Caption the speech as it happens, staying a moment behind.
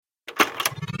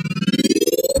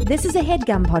This is a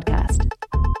HeadGum podcast.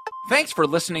 Thanks for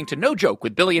listening to No Joke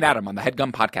with Billy and Adam on the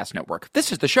HeadGum Podcast Network.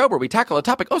 This is the show where we tackle a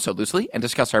topic oh so loosely and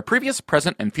discuss our previous,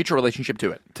 present, and future relationship to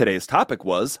it. Today's topic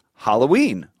was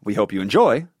Halloween. We hope you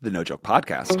enjoy the No Joke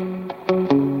Podcast.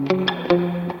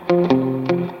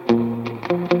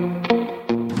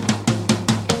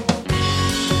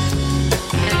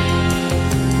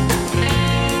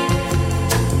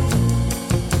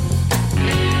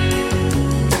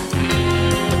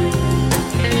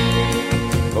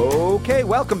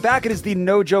 Welcome back. It is the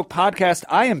No Joke Podcast.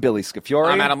 I am Billy Scafiore.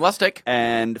 I'm Adam Lustig.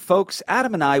 And folks,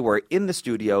 Adam and I were in the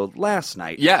studio last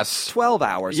night. Yes. 12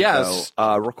 hours ago,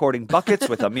 recording Buckets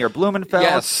with Amir Blumenfeld.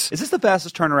 Yes. Is this the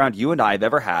fastest turnaround you and I have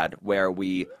ever had where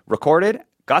we recorded,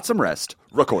 got some rest,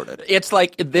 recorded? It's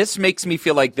like, this makes me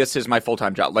feel like this is my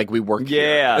full-time job. Like, we work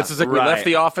here. This is like, we left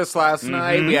the office last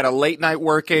night, we had a late night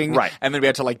working, and then we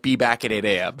had to, like, be back at 8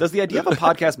 a.m. Does the idea of a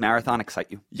podcast marathon excite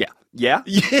you? Yeah. Yeah?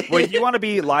 Wait, you want to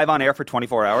be live on air for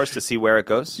 24 hours to see where it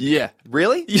goes? Yeah.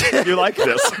 Really? Yeah. You like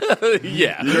this?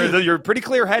 Yeah. You're pretty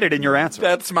clear-headed in your answer.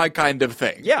 That's my kind of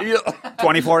thing. Yeah.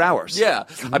 24 hours. Yeah.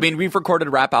 I mean, we've recorded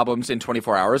rap albums in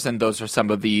 24 hours, and those are some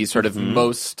of the sort of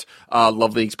most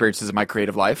lovely experiences of my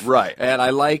creative life. Right. And I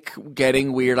like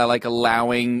getting weird. I like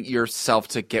allowing yourself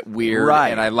to get weird. Right.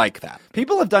 And I like that.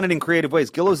 People have done it in creative ways.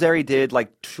 Gil Ozeri did like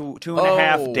two and a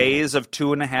half days of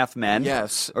 2.5 Men.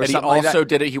 Yes. Or And he also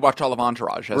did it. He watched all of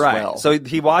Entourage as well. So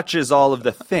he watches all of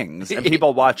the things, and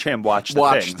people watch him watch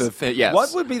the things. Yes.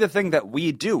 What would be the thing that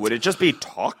we do? Would it just be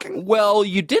talking? Well,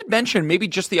 you did mention, maybe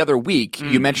just the other week,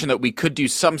 you mentioned that we could do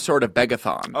some sort of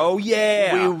begathon. Oh,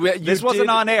 yeah. This wasn't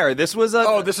on air. This was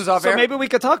this is off air? So maybe we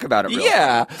could talk about it real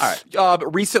quick. All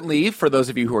right. Recently, for those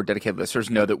of you who are dedicated listeners,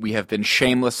 know that we have been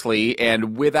shamelessly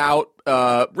and without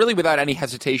any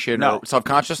hesitation or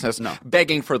self-consciousness,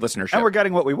 begging for listenership. And we're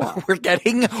getting what we want.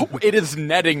 It is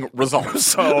netting results.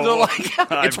 So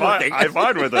it's working. I'm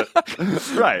fine with it.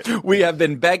 Right. We have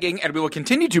been begging, and we will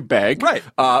continue to beg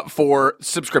for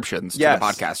subscriptions to the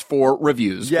podcast, for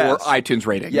reviews, for iTunes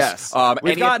ratings. Yes.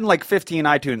 We've gotten like 15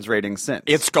 iTunes ratings since.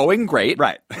 It's going great.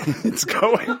 Right. It's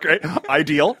going great.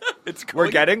 Ideal.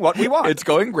 We're getting what we want. It's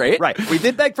going great. Right. We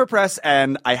did beg for press,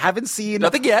 and I haven't seen...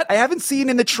 Nothing yet. I haven't seen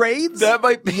in the trades that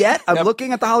might be, yet. I'm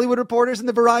looking at the Hollywood Reporters and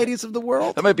the varieties of the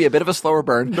world. That might be a bit of a slower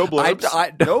burn. No blurbs.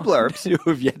 No blurbs. You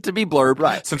have yet to be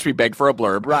blurb since we begged for a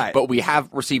blurb. Right. But we have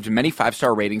received many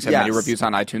 5-star ratings and many reviews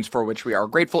on iTunes, for which we are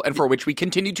grateful and for which we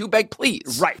continue to beg,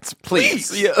 please. Right.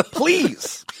 Please.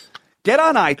 Please. Get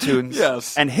on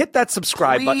iTunes and hit that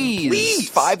subscribe button. Please.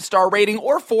 5-star rating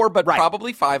or 4, but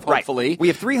probably 5, hopefully. Right. We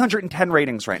have 310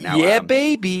 ratings right now. Yeah,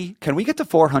 baby. Can we get to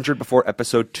 400 before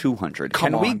episode 200?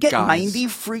 Can we get 90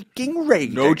 freaking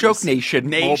ratings? No Joke Nation,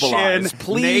 mobilize.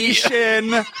 Please.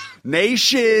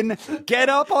 Nation, get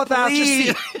up off out your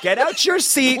seat. Get out your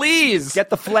seat. Please. Get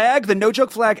the flag, the No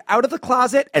Joke flag, out of the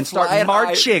closet and start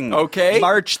marching. Okay.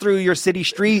 March through your city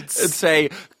streets. And say,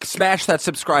 smash that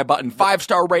subscribe button,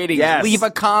 5-star ratings, leave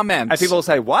a comment. And people will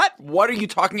say, what? What are you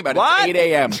talking about? What? It's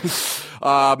 8 a.m.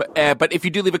 But if you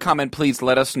do leave a comment, please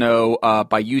let us know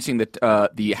by using the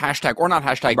hashtag or not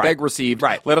hashtag beg received.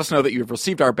 Right. Let us know that you've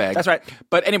received our beg. That's right.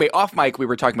 But anyway, off mic, we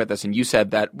were talking about this, and you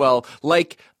said that, well,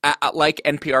 like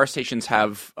NPR stations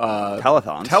have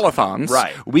telethons,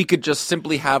 right? We could just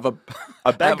simply have a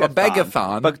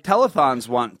begathon. But telethons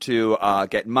want to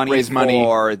get money, raise money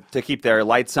to keep their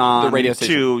lights on, the radio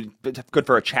station. Good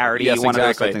for a charity. Yes, one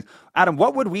exactly. of those things. Adam,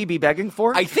 what would we be begging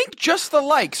for? I think just the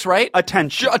likes, right?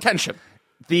 Attention.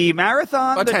 The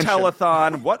marathon, the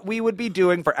telethon, what we would be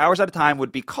doing for hours at a time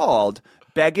would be called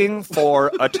begging for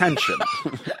attention.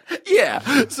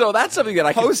 Yeah, so that's something that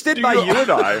I hosted by you and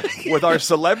I, with our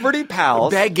celebrity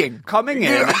pals, begging, coming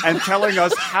in and telling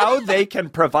us how they can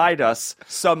provide us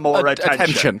some more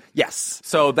attention. Yes,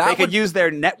 so that they could use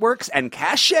their networks and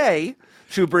cachet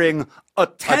to bring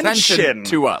attention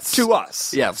to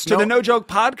us. Yes. To the No Joke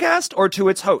Podcast or to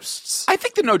its hosts? I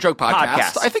think the No Joke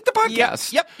Podcast. I think the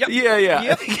podcast. Yep.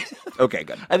 Yeah. Okay,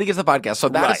 good. I think it's the podcast. So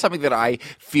that is something that I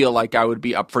feel like I would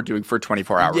be up for doing for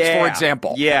 24 hours, for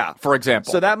example. Yeah. For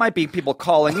example. So that might be people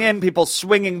calling in, people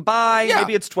swinging by. Yeah.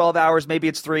 Maybe it's 12 hours, maybe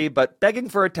it's 3, but begging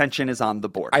for attention is on the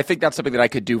board. I think that's something that I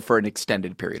could do for an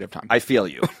extended period of time. I feel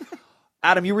you.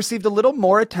 Adam, you received a little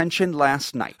more attention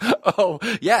last night. Oh,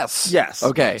 yes. Yes.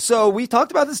 Okay. So we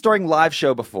talked about this during live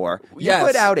show before. You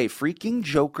put out a freaking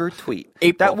Joker tweet.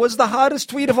 That was the hottest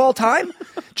tweet of all time.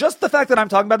 Just the fact that I'm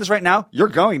talking about this right now, you're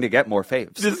going to get more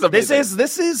faves.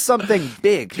 This is something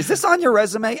big. Is this on your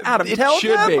resume? Adam, tell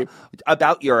them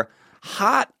about your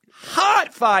hot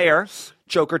fire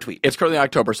Joker tweet. It's currently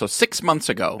October, so 6 months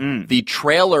ago, the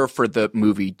trailer for the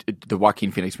movie, the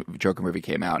Joaquin Phoenix Joker movie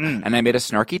came out, and I made a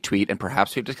snarky tweet, and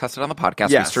perhaps we've discussed it on the podcast.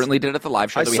 Yes. We certainly did it at the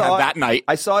live show that we had that night.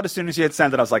 I saw it as soon as you had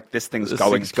sent it. I was like, this thing's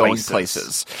going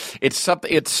places. It's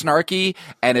snarky,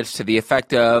 and it's to the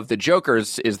effect of the Joker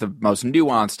is the most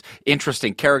nuanced,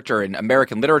 interesting character in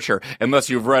American literature, unless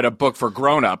you've read a book for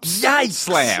grown-ups. Yikes!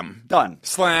 Slam. Done.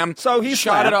 Slam. So he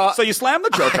shot it off. So you slammed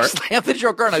the Joker. I slammed the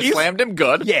Joker, and I slammed him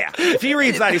good. Yeah. If he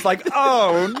reads that, he's like,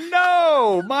 oh,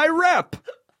 no, my rep.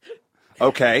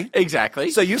 Okay.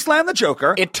 Exactly. So you slammed the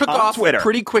Joker. It took on off Twitter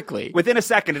pretty quickly. Within a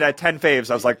second, it had 10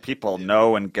 faves. I was like, people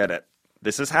know and get it.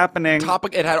 This is happening.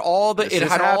 It had all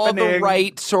the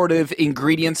right sort of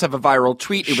ingredients of a viral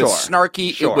tweet. It was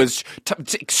snarky. It was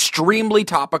extremely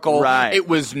topical. Right. It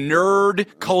was nerd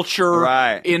culture.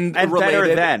 Right. And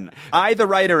better than. I, the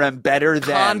writer, am better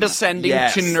than. Condescending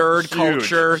to nerd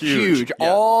culture. Huge. Yeah.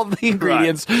 All the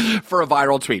ingredients for a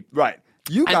viral tweet. Right.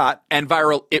 You got and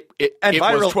viral. It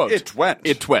went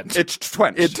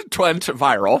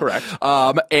viral. Correct.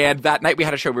 And that night we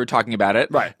had a show. We were talking about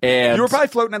it. Right. And you were probably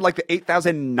floating at like the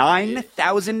 8,000,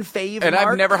 9,000 fave. And mark.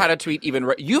 I've never had a tweet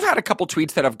even. You've had a couple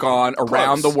tweets that have gone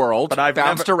around the world, but I've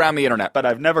bounced around the internet. But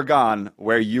I've never gone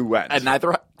where you went. And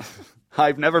neither.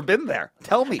 I've never been there.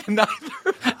 Tell me.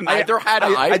 Neither had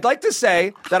I. I'd like to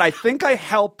say that I think I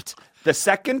helped the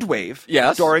second wave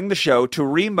during the show to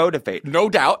remotivate. No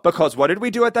doubt. Because what did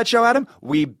we do at that show, Adam?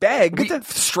 We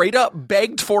straight up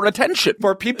begged for attention.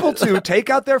 For people to take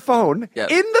out their phone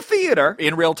in the theater.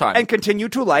 In real time. And continue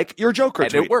to like your Joker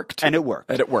tweet. And it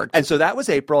worked. And so that was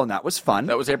April, and that was fun.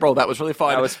 That was April. That was really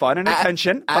fun. That was fun and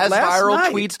attention. As viral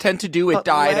tweets tend to do, it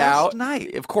died out.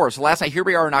 Night. Of course. Last night, here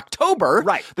we are in October.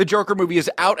 Right. The Joker movie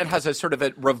is out and has a sort of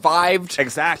a revived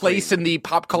place in the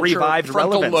pop culture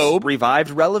frontal lobe. Revived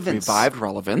relevance. Right.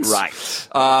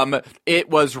 It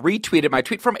was retweeted. My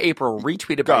tweet from April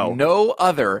retweeted by no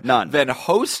other than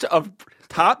host of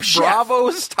Top Chef.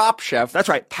 Bravo's Top Chef. That's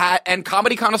right. And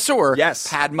comedy connoisseur. Yes.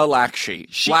 Padma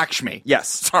Lakshmi. Yes.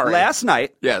 Sorry. Last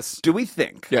night. Yes. Do we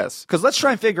think? Yes. Because let's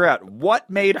try and figure out what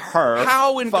made her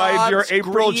find your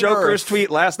April Joker's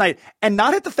tweet last night and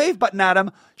not hit the fave button,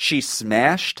 Adam. She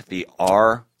smashed the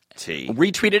RT.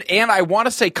 Retweeted, and I want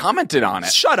to say commented on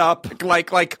it. Shut up.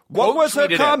 Like what was her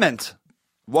comment?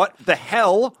 What the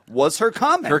hell was her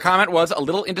comment? Her comment was a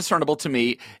little indiscernible to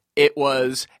me. It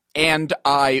was, and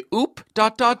I oop, ...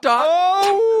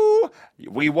 Oh,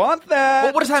 we want that.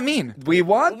 Well, what does that mean? We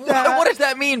want that. What does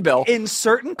that mean, Bill? In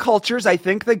certain cultures, I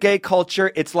think the gay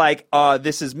culture, it's like,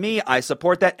 this is me, I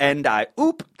support that, and I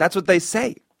oop. That's what they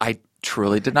say. I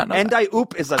truly did not know and that. I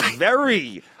oop is a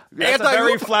very... That's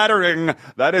very flattering.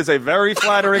 That is a very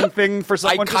flattering thing for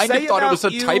someone to say. I kind of thought it was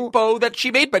a typo that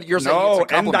she made, but you're saying it's a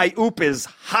compliment. And I oop is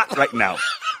hot right now.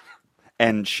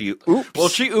 And she oops. Well,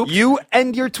 she ooped. You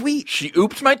and your tweet. She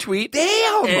ooped my tweet.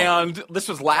 Damn. And this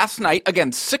was last night.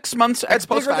 Again, 6 months ex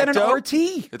post facto. That's bigger than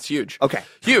an RT. It's huge. Okay.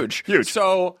 Huge.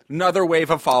 So another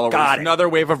wave of followers. Got it. Another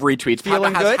wave of retweets.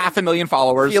 Feeling good? Has 500,000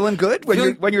 followers. Feeling good?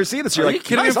 When you're seeing this, you're like,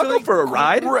 nice, I'll go for a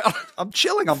ride. I'm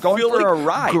chilling. I'm going for a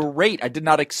ride. Great. I did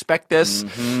not expect this.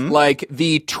 Mm-hmm. Like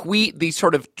the tweet, the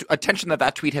sort of attention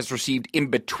that tweet has received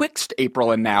in betwixt April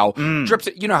and now drips.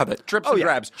 You know how that drips and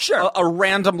grabs. Sure. A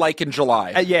random like in July.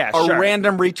 A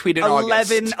random retweet in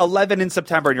August. 11 in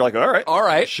September, and you're like, all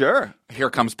right. Sure. Here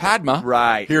comes Padma.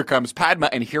 Right. Here comes Padma,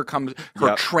 and here comes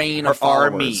her train of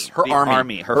followers. Her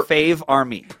army. Her fave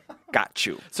army. Got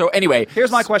you. So anyway.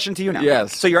 Here's my question to you now.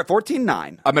 Yes. So you're at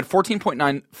 14.9. I'm at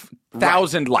 14.9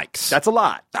 thousand likes. That's a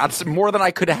lot. That's more than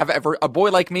I could have ever, a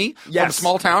boy like me from a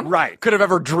small town could have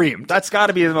ever dreamed. That's got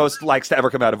to be the most likes to ever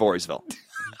come out of Voorheesville.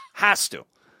 Has to.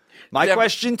 My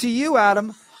question to you,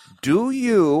 Adam. Do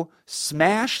you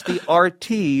smash the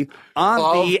RT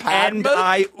on the and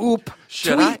I oop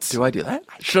tweet? Do I do that?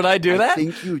 Should I do that? I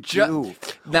think you do.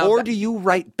 Or do you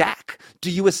write back? Do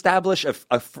you establish do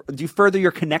you further your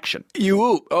connection? You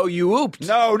oop. Oh, you ooped.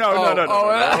 No.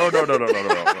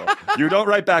 You don't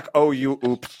write back, oh, you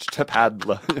ooped to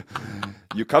Padma.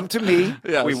 You come to me.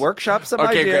 Yes. We workshop some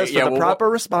ideas for the proper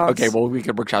response. Okay, well, we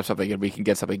can workshop something and we can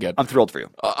get something good. I'm thrilled for you.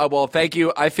 Well, thank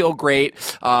you. I feel great.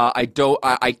 I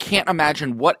can't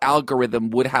imagine what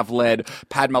algorithm would have led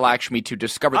Padma Lakshmi to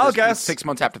discover this 6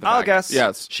 months after the fact. I'll guess.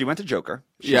 Yes. She went to Joker.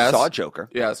 She saw Joker.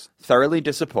 Yes. Thoroughly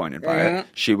disappointed by it.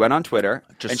 She went on Twitter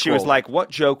she was like, "What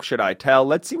joke should I tell?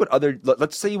 Let's see what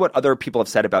other people have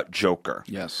said about Joker."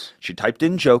 Yes. She typed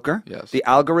in Joker. Yes. The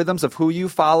algorithms of who you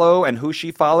follow and who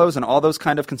she follows and all those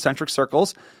kind of concentric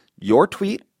circles. Your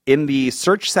tweet in the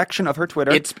search section of her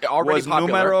Twitter, it's already was popular.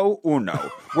 numero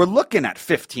uno. We're looking at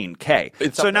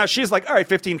 15K. So now she's like, all right,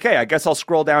 15K. I guess I'll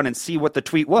scroll down and see what the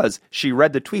tweet was. She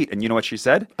read the tweet, and you know what she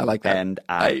said? I like that. And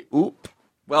oop.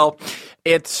 Well,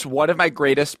 it's one of my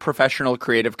greatest professional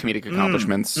creative comedic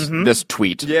accomplishments, this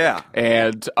tweet. Yeah.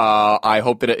 And I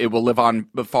hope that it will live on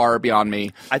far beyond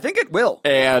me. I think it will.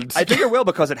 And I think it will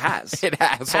because it has. It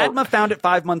has. Padma found it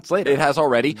 5 months later. It has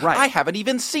already. Right. I haven't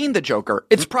even seen The Joker.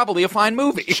 It's probably a fine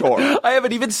movie. Sure. I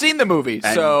haven't even seen the movie.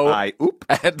 And so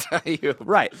And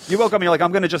right. You woke up and you're like,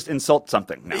 I'm going to just insult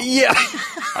something now. Yeah.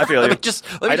 I feel you.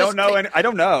 I don't know.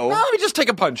 No, let me just take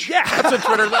a punch. Yeah. That's what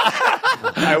Twitter.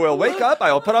 I will wake up,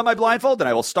 I will put on my blindfold, and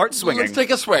I will start swinging. Let's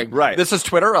take a swing. Right. This is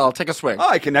Twitter. I'll take a swing. Oh,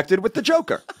 I connected with the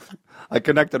Joker. I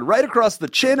connected right across the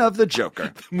chin of the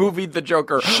Joker. Movie The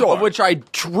Joker. Sure. Which I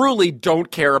truly don't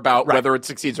care about whether it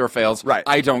succeeds or fails. Right.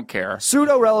 I don't care.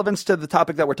 Pseudo-relevance to the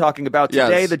topic that we're talking about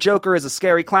today. Yes. The Joker is a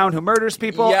scary clown who murders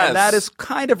people. Yes. And that is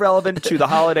kind of relevant to the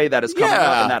holiday that is coming up.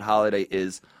 Yeah. And that holiday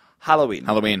is Halloween.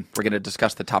 Halloween. We're going to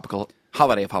discuss the topical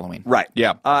holiday of Halloween. Right.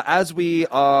 Yeah. As we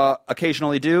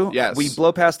occasionally do, Yes. we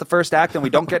blow past the first act and we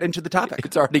don't get into the topic.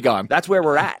 It's already gone. That's where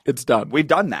we're at. It's done. We've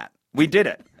done that. We did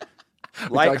it.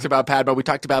 We talked about Padma. We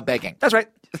talked about begging. That's right.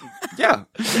 Yeah.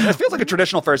 It feels like a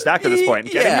traditional first act at this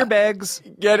point. Get in your bags.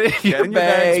 Get in your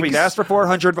bags. We asked for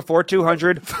 400 before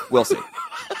 200. We'll see.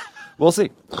 We'll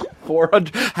see.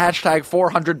 400 hashtag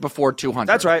 400 before 200.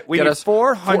 That's right. We Get need us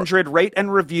 400 rate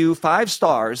and review 5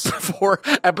 stars for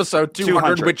episode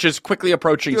 200, which is quickly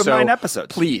approaching. You have 9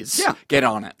 episodes. Please, get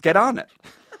on it. Get on it.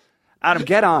 Adam,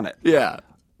 get on it. Yeah.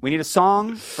 We need a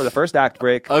song for the first act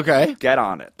break. Okay. Get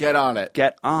on it. Get on it.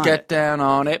 Get on Get it. down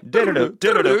on it. Diddle-doo,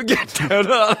 diddle-doo. Get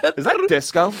down on it. Is that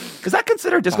disco? Is that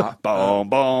considered disco? Boom,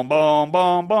 boom, boom,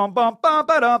 boom, boom, boom, bum,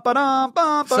 ba-dum, ba-dum,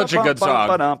 bum, Such a good bum, song.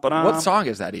 ba-dum, ba-dum. What song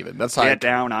is that even? That's like... Get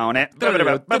down on it. That's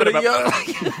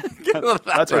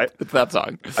right. It's that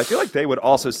song. I feel like they would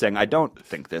also sing, I don't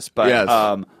think this, but Yes.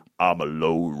 I'm a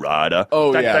low rider.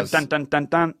 Oh, dun, yes. Dun, dun, dun,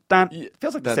 dun, dun.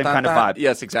 Feels like the same kind of vibe.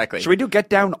 Yes, exactly. Should we do Get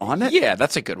Down On It? Yeah,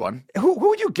 that's a good one. Who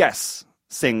would you guess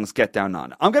sings Get Down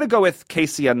On It? I'm going to go with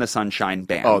Casey and the Sunshine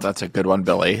Band. Oh, that's a good one,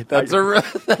 Billy. That's a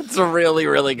really,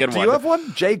 really good one. Do you have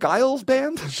one? Jay Giles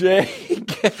Band?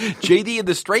 JD and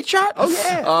the Straight Shot? Oh,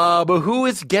 yeah. But who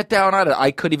is Get Down On It?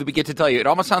 I couldn't even begin to tell you. It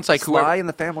almost sounds like Sly and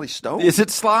the Family Stone? Is it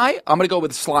Sly? I'm going to go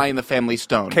with Sly and the Family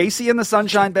Stone. Casey and the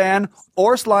Sunshine Band,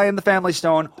 or Sly and the Family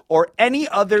Stone, or any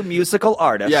other musical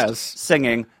artist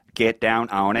singing Get Down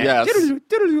On It. Yes. Diddle-doo,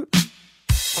 diddle-doo.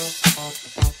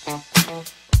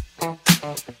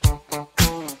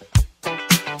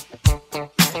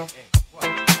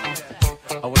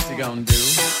 What you gonna do?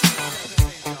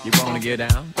 You wanna get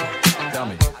down? Tell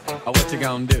me. What you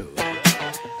gonna do?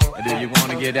 Do you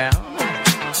wanna get down?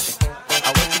 What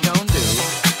you gonna do?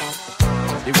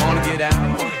 You wanna get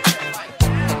down?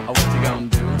 What you gonna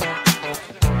do?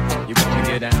 You wanna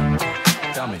get down?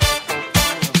 Tell me.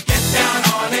 Get down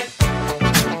on it.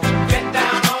 Get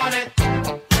down on it.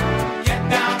 Get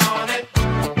down on it.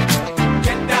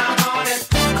 Get down on it.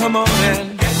 Come on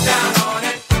in. Get down on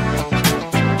it.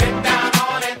 Get down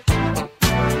on it.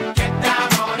 Get down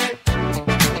on it.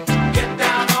 Get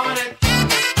down on it.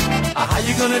 How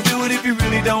you gonna do it if you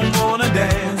really don't wanna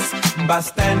dance? By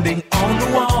standing on the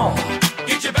wall.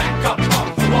 Get your back up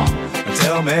off the wall.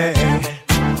 Tell me.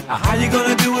 How you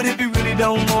gonna do it if you really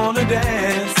don't wanna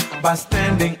dance? By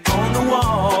standing on the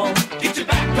wall. Get your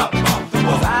back up off the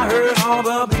wall. 'Cause I heard all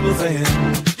the people saying,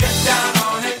 get down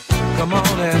on it. Come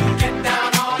on and get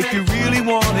down on it. If you really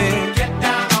want it, get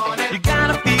down on it. You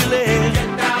gotta feel it.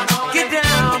 Get down on it. Get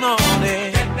down on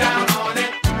it. Get down on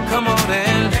it. Come on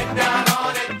and get down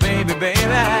on it. Baby, baby.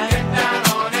 Get down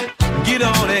on it. Get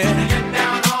on it. Get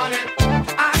down on it.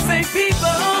 I say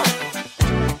people.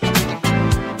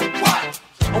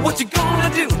 What you gonna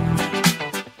do?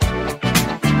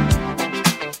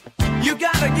 You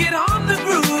gotta get on the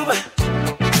groove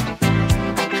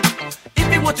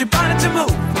if you want your body to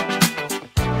move.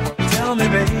 Tell me,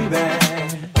 baby,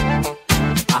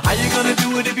 how you gonna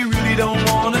do it if you really don't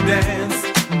wanna dance?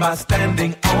 By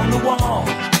standing on the wall.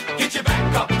 Get your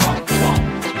back up off the wall.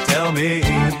 Tell me,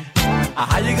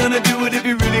 how you gonna do it if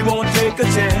you really won't take a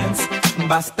chance?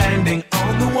 By standing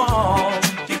on the wall.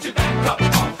 Get your back up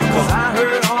off the wall. 'Cause I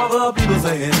heard all the people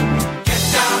saying, get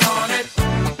down on it.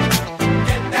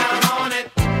 Get down on it.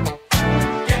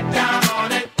 Get down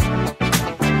on it.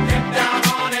 Get down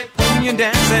on it. When you're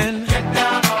dancing, get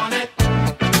down on it.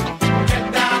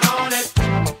 Get down on it.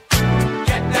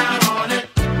 Get down on it.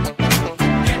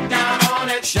 Get down on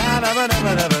it.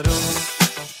 Sha-da-ba-da-ba-da-ba-doo.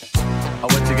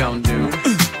 What you gonna do?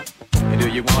 Do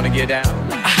you wanna get down?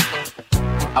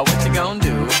 What you gonna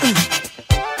do?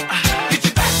 Get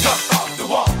your back up off the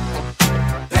wall.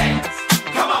 Dance,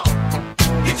 come on.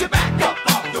 Get your back up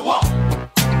off the wall.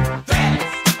 Dance,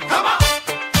 come on.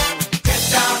 Get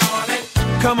down on it.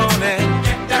 Come on and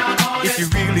Get down on if it. you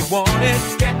really want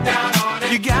it, Get down on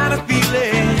it. you gotta feel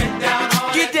it. Get down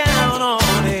on Get it. down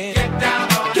on it. Get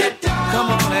down on it. Get down. Come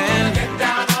on and Get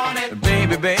down on it.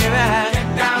 baby, baby,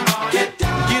 Get down on it.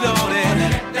 get on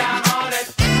it. Get down on it.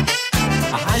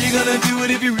 How you gonna do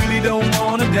it if you really don't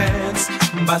wanna dance?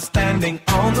 By standing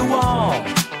on the wall.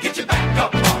 Get your back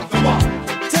up off the wall.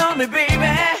 Tell me,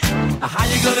 baby, how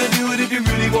you gonna do it if you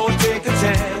really won't take a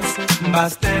chance? By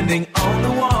standing on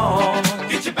the wall.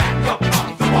 Get your back up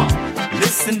off the wall.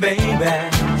 Listen, baby,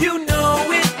 you know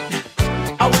it.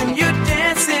 When you're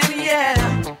dancing, yeah,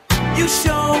 you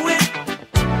show it.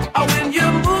 When you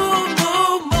move,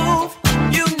 move, move,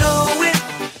 you know it.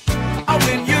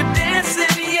 When you're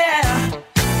dancing, yeah,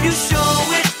 you show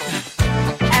it.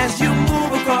 As you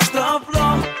move across the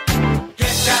floor,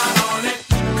 Get down on it.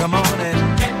 come on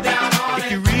and Get down on if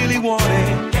it. you really want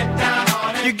it, Get down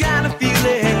on it. you gotta feel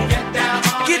it. Get down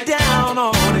on Get it. down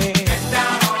on it. Get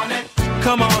down on it.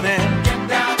 Come on and Get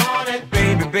down on it.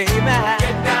 baby, baby, Get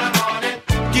down on it.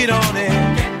 get on it.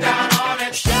 Get down on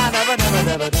it.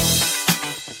 Sha-da-ba-da-ba-da-ba-da.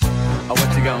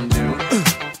 What you gonna do?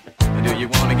 Do you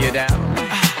wanna get down?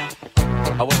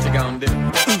 What you gonna do?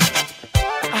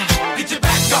 Get your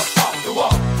back up off the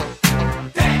wall.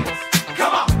 Dance,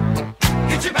 come on.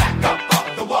 Get your back up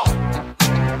off the wall.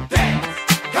 Dance,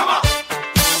 come on.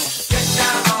 Get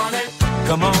down on it.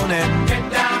 Come on and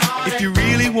Get down on it. if you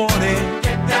really want it,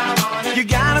 Get down on it. you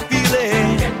gotta feel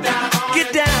it. Get down on Get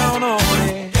it. down on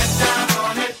it. Get down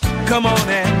on it. Come on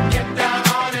and Get down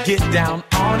on it. get down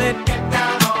on it. Get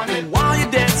down on it. While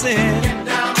you're dancing, Get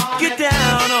down on get it.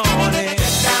 down on it.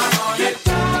 Get down on it. Get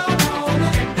down on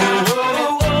it.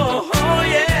 Oh, oh, oh,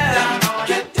 yeah.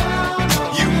 Get down on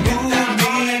it. You move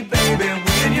me, baby,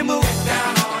 when you move.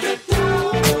 Get down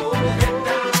on it.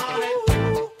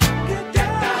 Get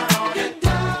down on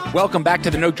it. Welcome back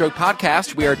to the No Joke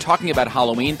Podcast. We are talking about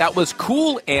Halloween. That was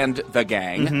Kool and the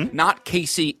Gang, not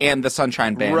Casey and the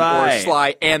Sunshine Band Right. or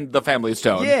Sly and the Family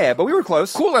Stone. Yeah, but we were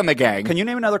close. Kool and the Gang. Can you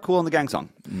name another Kool and the Gang song?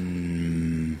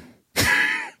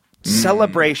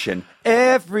 Celebration.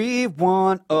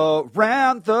 Everyone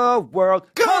around the world,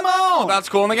 come on! That's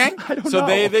Kool and the Gang? I don't so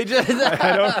know. they just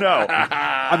I don't know.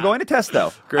 I'm going to test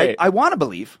though. Great. I want to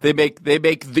believe. They make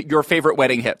your favorite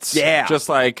wedding hits. Yeah. Just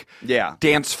like Yeah.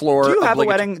 dance floor. Do you have a obligat-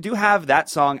 wedding? Do you have that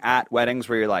song at weddings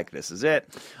where you're like, this is it?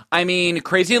 I mean,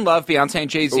 Crazy in Love, Beyonce and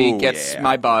Jay-Z Ooh, gets yeah.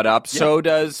 my butt up. So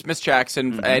does Miss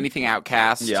Jackson, anything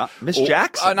Outkast. Yeah. Miss Oh,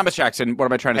 Jackson? not Miss Jackson. What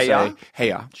am I trying to Hey say? Ya? Hey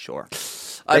Ya. Sure.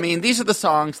 I mean, these are the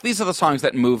songs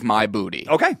that move my booty.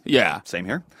 Okay. Yeah. Same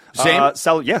here. Same?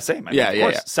 Yeah, same. I mean, Yeah, of yeah,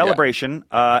 course. yeah. Celebration.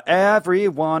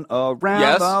 Everyone around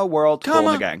Yes. the world. Come Kool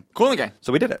on. and the Gang. Kool and the Gang.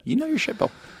 So we did it. You know your shit,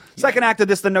 Bill. Second act of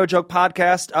this, the No Joke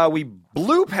Podcast. We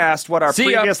blew past what our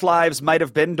See ya. previous lives might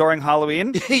have been during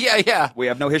Halloween. yeah. We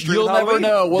have no history You'll with never Halloween.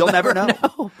 know. We'll You'll never never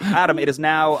know. Adam, it is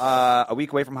now a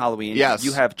week away from Halloween. Yes.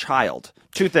 You have child.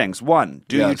 Two things. One,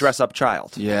 do you Yes. dress up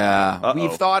child? Yeah. Uh-oh.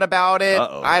 We've thought about it.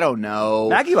 Uh-oh. I don't know.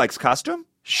 Maggie likes costume.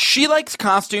 She likes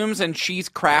costumes and she's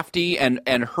crafty, and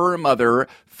her mother,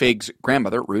 Fig's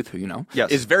grandmother, Ruth, who you know,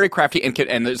 Yes. is very crafty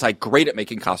and is like great at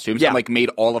making costumes. Yeah. And like made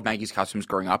all of Maggie's costumes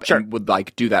growing up Sure. and would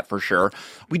like do that for sure.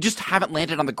 We just haven't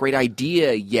landed on the great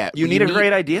idea yet. You need a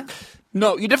great idea?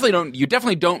 No, you definitely don't. You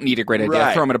definitely don't need a great idea.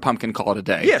 Right. Throw them in a pumpkin, call it a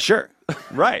day. Yeah, sure.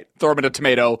 Right. Throw them in a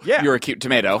tomato. Yeah. You're a cute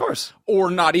tomato. Of course.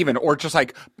 Or not even. Or just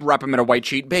like wrap them in a white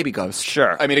sheet. Baby ghost.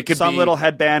 Sure. I mean, it could Some be little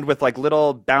headband with like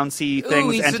little bouncy things, Ooh,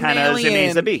 he's antennas, an and he's a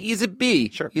alien. bee. He's a bee.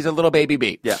 Sure. He's a little baby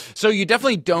bee. Yeah. So you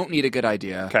definitely don't need a good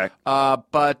idea. Okay.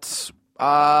 But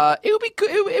it would be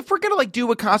good if we're gonna like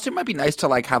do a costume. It might be nice to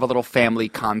like have a little family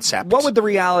concept. What would the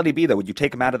reality be, though? Would you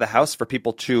take them out of the house for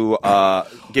people to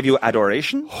give you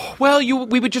adoration? Well,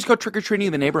 we would just go trick or treating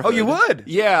in the neighborhood. Oh, you would?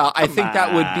 Yeah, I think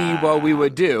that would be what we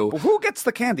would do. Well, who gets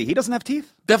the candy? He doesn't have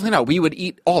teeth? Definitely not. We would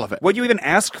eat all of it. Would you even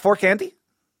ask for candy?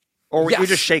 Or would you Yes.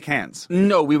 just shake hands?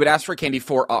 No, we would ask for candy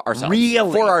for ourselves.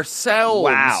 Really? For ourselves.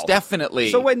 Wow.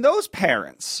 Definitely. So when those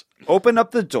parents open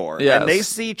up the door Yes. and they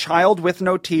see child with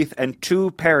no teeth and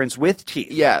two parents with teeth,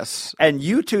 Yes. and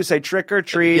you two say trick or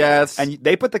treat, Yes. and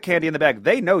they put the candy in the bag,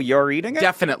 they know you're eating it?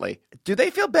 Definitely. Do they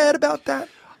feel bad about that?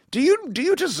 Do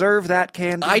you deserve that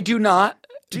candy? I do not.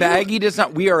 you- Maggie does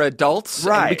not. We are adults.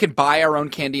 Right. And we can buy our own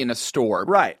candy in a store.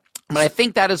 Right. But I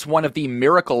think that is one of the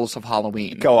miracles of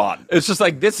Halloween. Go on. It's just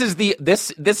like this is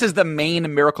the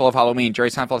main miracle of Halloween. Jerry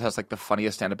Seinfeld has like the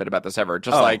funniest stand-up bit about this ever.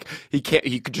 Just like he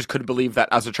just couldn't believe that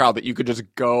as a child that you could just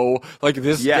go like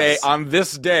this day on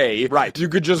this day. Right. You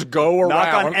could just go around,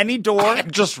 knock on any door,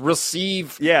 and just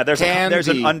receive. Yeah, there's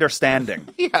candy. an understanding.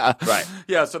 Yeah. Right.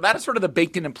 Yeah. So that is sort of the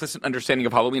baked-in implicit understanding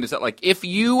of Halloween. Is that like if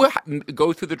you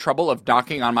go through the trouble of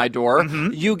knocking on my door,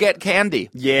 you get candy.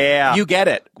 Yeah. You get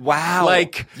it. Wow.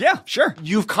 Like yeah, sure.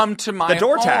 You've come to my the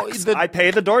door tax. I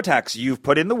pay the door tax. You've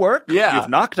put in the work. Yeah. You've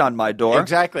knocked on my door.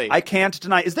 Exactly. I can't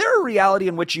deny. Is there a reality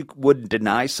in which you would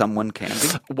deny someone candy?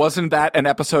 Wasn't that an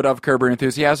episode of Curb Your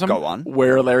Enthusiasm? Go on.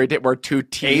 Where Larry did where two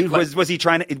teens was he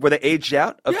trying to? Were they aged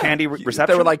out of candy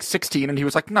reception? They were like 16, and he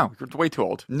was like, "No, you're way too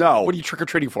old. No, what are you trick or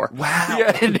treating for?" Wow.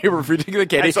 Yeah, and they were refusing the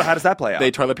candy. And so how does that play out?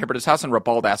 They toilet papered his house and wrote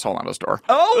bald asshole on his door.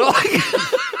 Oh.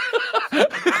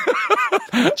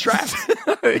 Trapped.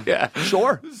 Yeah.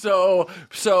 Sure. So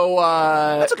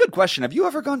that's a good question. Have you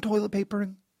ever gone toilet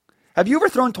papering? Have you ever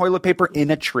thrown toilet paper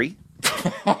in a tree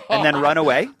and then run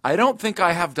away? I don't think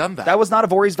I have done that. That was not a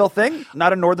Voorheesville thing?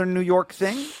 Not a Northern New York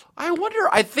thing? I wonder.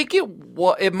 I think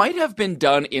it might have been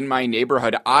done in my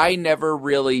neighborhood. I never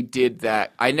really did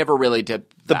that.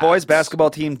 The boys' basketball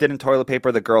team didn't toilet paper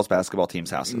the girls' basketball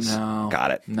team's houses. No.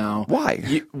 Got it. No.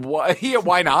 Why?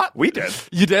 Why not? We did.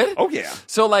 You did? Oh, yeah.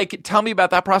 So, like, tell me about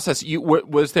that process.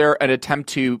 Was there an attempt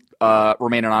to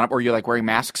remain anonymous? Were you, like, wearing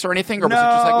masks or anything? Or was it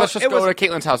just like, let's just go to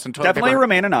Caitlin's house and toilet definitely paper?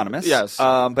 remain anonymous. Yes.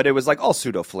 But it was, like, all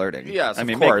pseudo-flirting. Yes, I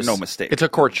mean, of course. make no mistake. It's a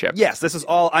courtship. Yes, this is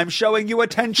all, I'm showing you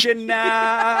attention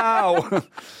now.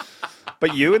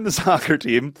 But you and the soccer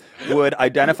team would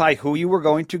identify who you were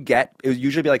going to get. It would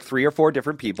usually be like 3 or 4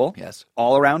 different people. Yes.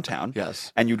 All around town.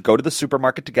 Yes. And you'd go to the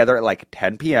supermarket together at like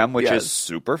 10 p.m., which is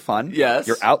super fun. Yes.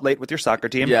 You're out late with your soccer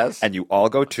team. Yes. And you all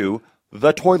go to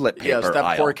the toilet paper Yes, that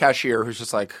aisle. poor cashier who's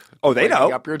just like, oh, they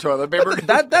know. Up your toilet paper.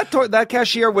 That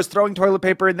cashier was throwing toilet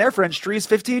paper in their French trees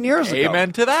 15 years ago.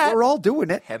 Amen to that. We're all doing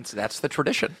it. Hence, that's the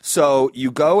tradition. So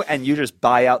you go and you just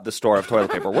buy out the store of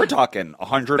toilet paper. We're talking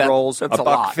 100 rolls, that's a $1.50.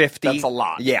 lot. That's a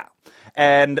lot. Yeah.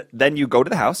 And then you go to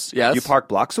the house. Yes. You park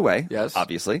blocks away. Yes.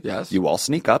 Obviously. Yes. You all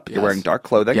sneak up. Yes. You're wearing dark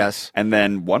clothing. Yes. And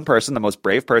then one person, the most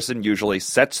brave person, usually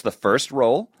sets the first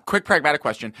roll. Quick pragmatic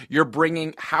question. You're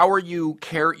carrying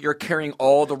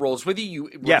all the rolls with you? You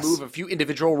remove a few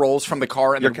individual rolls from the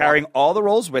car and you're carrying all the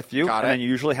rolls with you. Got and it. then you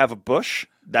usually have a bush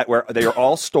where they are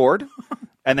all stored.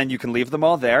 And then you can leave them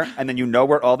all there, and then you know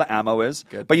where all the ammo is.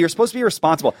 Good. But you're supposed to be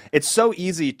responsible. It's so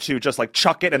easy to just like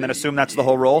chuck it and then assume that's the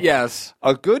whole roll. Yes.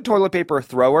 A good toilet paper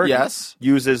thrower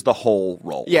uses the whole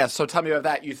roll. Yes, so tell me about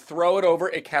that. You throw it over,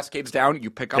 it cascades down,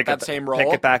 you pick up that same roll.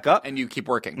 Pick it back up. And you keep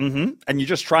working. Mm-hmm. And you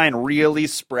just try and really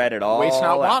spread it all Waste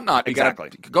not, want not. Exactly.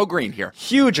 You gotta go green here.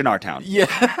 Huge in our town.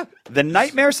 Yeah. The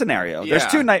nightmare scenario. There's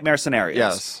 2 nightmare scenarios.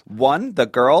 Yes. One, the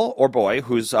girl or boy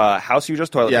whose house you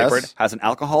just toilet papered has an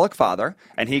alcoholic father,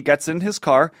 and he gets in his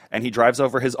car and he drives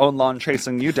over his own lawn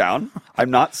chasing you down.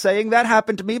 I'm not saying that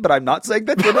happened to me, but I'm not saying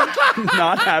that didn't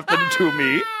not happen to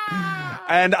me.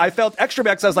 And I felt extra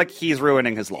bad because I was like, he's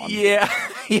ruining his lawn. Yeah.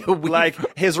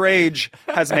 Like, his rage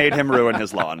has made him ruin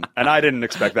his lawn. And I didn't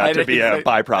expect that to be a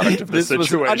byproduct of the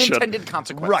situation. Was unintended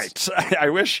consequence. Right. I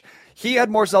wish he had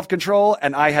more self-control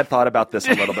and I had thought about this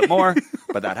a little bit more.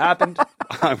 But that happened.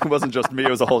 It wasn't just me. It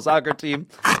was a whole soccer team.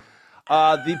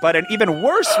 But an even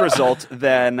worse result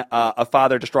than a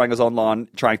father destroying his own lawn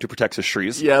trying to protect his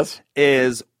trees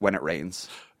is when it rains.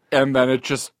 And then it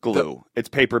just glue. It's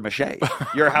paper mache.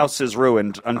 Your house is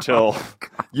ruined until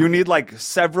you need like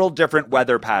several different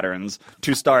weather patterns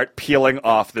to start peeling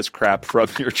off this crap from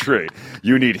your tree.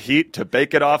 You need heat to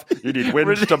bake it off. You need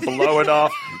wind to blow it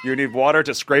off. You need water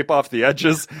to scrape off the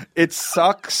edges. It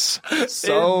sucks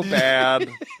so bad.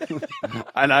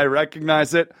 And I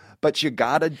recognize it, but you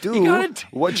gotta do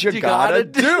what you gotta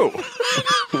do.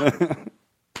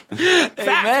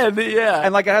 Amen. Yeah.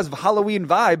 And like it has Halloween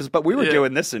vibes, but we were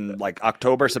doing this in like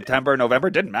October, September, November.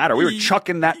 It didn't matter. We were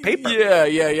chucking that paper.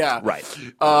 Yeah. Right.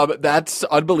 That's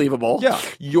unbelievable. Yeah.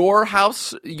 Your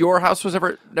house was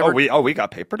never. We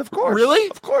got papered, of course. Really?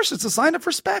 Of course. It's a sign of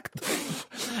respect.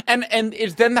 And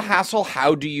is then the hassle?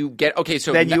 How do you get? Okay,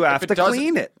 so then you have to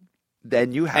clean it.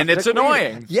 Then you have and to it's clean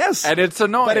annoying. It. Yes. And it's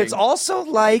annoying. But it's also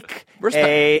like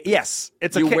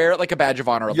it's you wear it like a badge of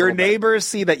honor. Your neighbors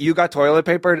see that you got toilet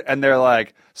papered and they're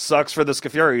like, sucks for the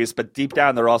Scafuries, but deep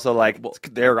down they're also like,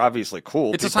 they're obviously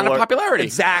cool. It's a sign of popularity.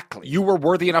 Exactly. You were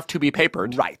worthy enough to be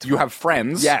papered. Right. You have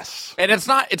friends. Yes. And it's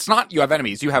not you have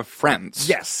enemies, you have friends.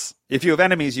 Yes. If you have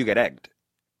enemies, you get egged.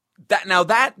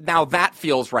 That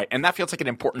feels right, and that feels like an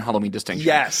important Halloween distinction.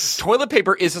 Yes. Toilet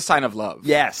paper is a sign of love.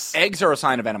 Yes. Eggs are a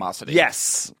sign of animosity.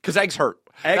 Yes. Because eggs hurt.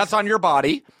 That's on your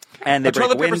body. And they break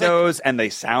toilet paper's windows, and they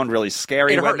sound really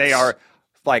scary when they are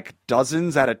like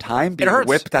dozens at a time being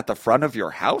whipped at the front of your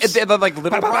house. They're like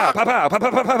little rock.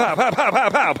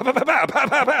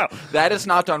 That is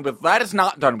not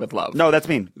done with love. No, that's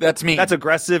mean. That's mean. That's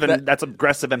aggressive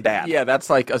and bad. Yeah, that's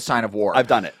like a sign of war. I've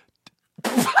done it.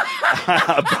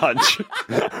 A bunch.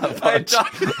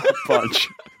 A bunch.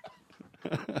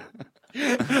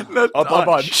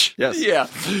 Yes. Yeah.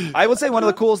 I would say one of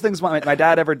the coolest things my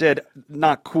dad ever did,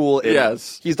 not cool.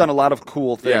 Yes. He's done a lot of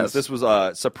cool things. Yes. This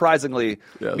was surprisingly,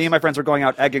 me and my friends were going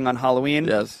out egging on Halloween.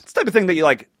 Yes. It's the type of thing that you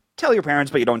like tell your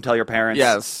parents, but you don't tell your parents.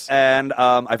 Yes. And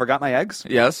I forgot my eggs.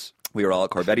 Yes. We were all at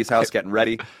Corvetti's house getting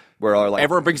ready. We're all like,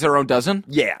 everyone brings their own dozen?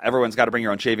 Yeah, everyone's got to bring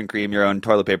your own shaving cream, your own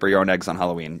toilet paper, your own eggs on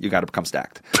Halloween. You got to become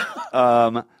stacked. We're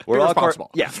all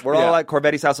responsible. We're all at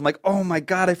Corvetti's house. I'm like, oh my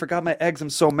God, I forgot my eggs. I'm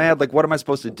so mad. Like, what am I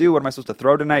supposed to do? What am I supposed to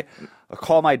throw tonight? I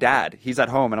call my dad. He's at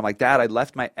home. And I'm like, Dad, I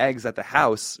left my eggs at the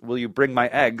house. Will you bring my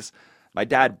eggs? My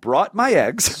dad brought my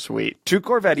eggs. Sweet. To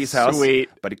Corvetti's house.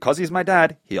 Sweet. But because he's my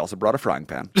dad, he also brought a frying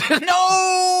pan.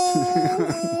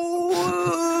 No!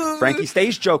 Frankie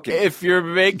stays joking. If you're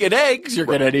making eggs, you're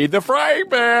going to need the frying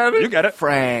pan. You get it.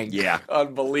 Frank. Yeah.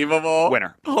 Unbelievable.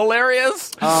 Winner.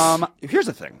 Hilarious. Here's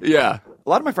the thing. Yeah. A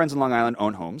lot of my friends in Long Island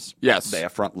own homes. Yes. They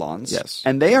have front lawns. Yes.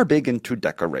 And they are big into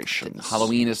decorations.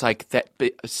 Halloween is like that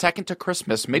second to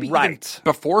Christmas, maybe even Right.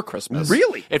 before Christmas.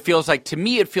 Really? It feels like, to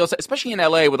me, especially in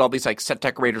LA with all these like set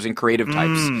decorators and creative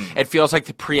types, it feels like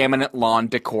the preeminent lawn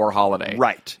decor holiday.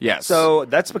 Right. Yes. So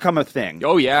that's become a thing.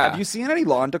 Oh, yeah. Have you seen any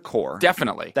lawn decor?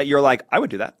 Definitely. That you're like, I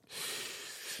would do that.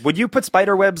 Would you put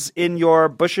spider webs in your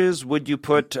bushes? Would you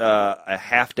put a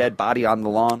half-dead body on the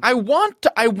lawn? I want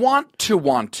to. You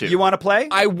want to play?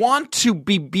 I want to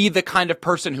be the kind of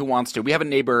person who wants to. We have a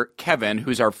neighbor, Kevin,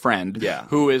 who's our friend. Yeah.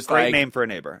 Who is Great name for a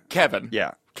neighbor. Kevin.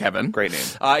 Yeah. Kevin. Great name.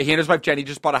 He and his wife Jenny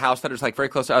just bought a house that is like very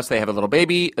close to us. They have a little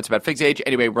baby. It's about Fig's age.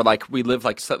 Anyway, we live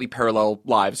like slightly parallel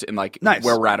lives in like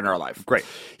where we're at in our life. Great.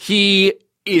 He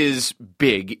is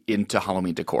big into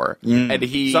Halloween decor. And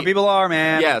Some people are,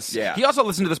 man. Yes. Yeah. He also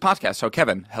listened to this podcast. So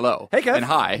Kevin, hello. Hey, Kev. And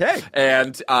hi. Hey.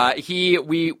 And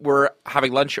we were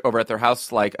having lunch over at their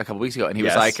house like a couple weeks ago, and he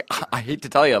was like, I hate to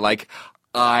tell you, like,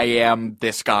 I am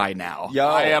this guy now. Yo.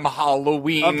 I am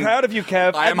Halloween. I'm proud of you,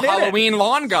 Kev. I am Halloween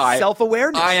lawn guy.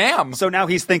 Self-awareness. I am. So now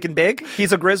he's thinking big?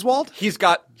 He's a Griswold? He's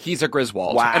a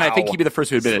Griswold. Wow. And I think he'd be the first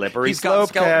who admit it. Slippery He's got slope,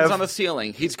 skeletons Kev. on the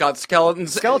ceiling. He's got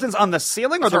skeletons. Skeletons on the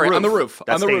ceiling or Sorry, the roof? on the roof.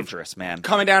 That's on the roof. dangerous, man.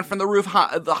 Coming down from the roof,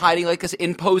 hiding like this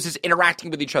in poses,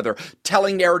 interacting with each other,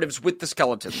 telling narratives with the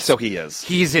skeletons. So he is.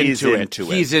 He's into it.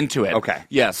 He's into it. Okay.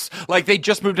 Yes. Like they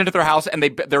just moved into their house and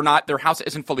their house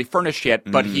isn't fully furnished yet,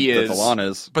 but he is. But the lawn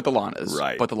is. But the lawn is.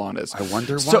 Right. But the lawn is. I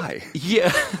wonder why.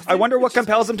 Yeah. I wonder what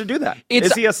compels him to do that.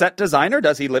 Is he a set designer?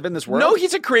 Does he live in this world? No,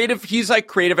 he's a creative. He's like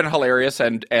creative and hilarious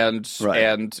and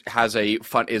has a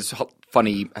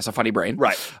funny brain.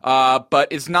 Right. But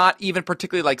it's not even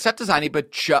particularly like set designing, but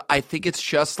I think it's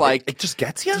just like it just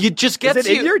gets you? It just gets Is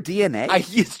it you. in your DNA?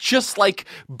 It's just like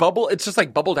it's just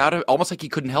like bubbled out of almost like he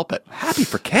couldn't help it. Happy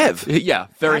for Kev. Yeah,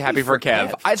 very happy for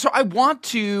Kev. I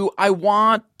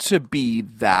want to be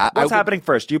that. What's happening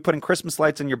first? Are you putting Christmas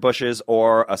lights in your bushes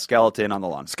or a skeleton on the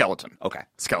lawn? Skeleton. Okay.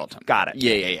 Skeleton. Got it.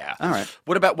 Yeah. All right.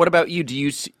 What about you?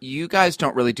 Do you guys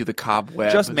don't really do the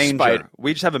cobweb? Just manger.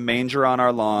 We just have a manger on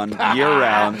our lawn year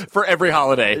round. For every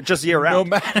holiday. Just year round.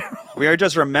 No matter. We are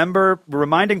just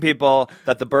reminding people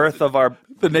that the birth of our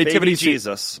the nativity baby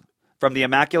Jesus from the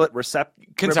Immaculate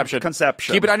Conception.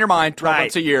 Keep it on your mind 12 Right.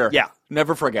 months a year. Yeah.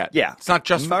 Never forget. Yeah. It's not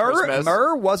just for Christmas.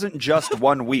 Myrrh wasn't just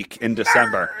 1 week in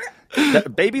December.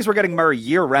 Babies were getting myrrh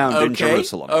year-round in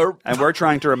Jerusalem. And we're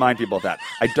trying to remind people of that.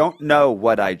 I don't know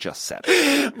what I just said.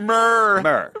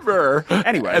 Myrrh.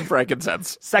 Anyway. And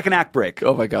frankincense. Second act break.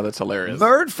 Oh, my God, that's hilarious.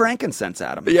 Myrrh and frankincense,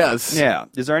 Adam. Yes. Yeah.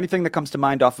 Is there anything that comes to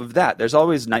mind off of that? There's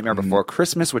always Nightmare Before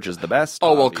Christmas, which is the best.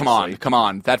 Oh, well, obviously. come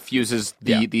on. That fuses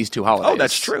these two holidays. Oh,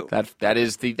 that's true. That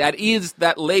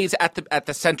lays at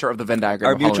the center of the Venn diagram.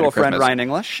 Our of Halloween mutual and friend Christmas. Ryan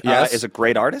English is a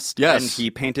great artist. Yes. And he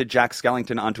painted Jack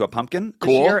Skellington onto a pumpkin this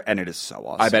Cool. year, and it is so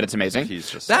awesome. I bet it's amazing. He's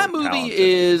just that so movie talented.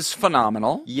 is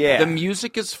phenomenal. Yeah. The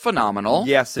music is phenomenal.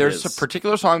 Yes, it There's is. a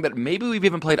particular song that maybe we've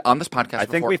even played on this podcast I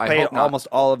think before. we've played hope not. almost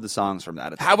all of the songs from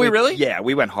that. Have we really? Yeah,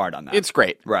 we went hard on that. It's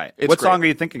great. Right. It's what great. song are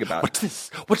you thinking about?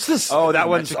 What's this? Oh, that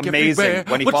one's Magic amazing. everywhere.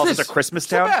 When he What's falls this? into Christmas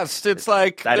It's the Town? best. It's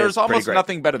like That there's is pretty almost great.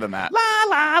 nothing better than that. La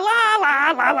la la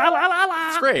la la la la la.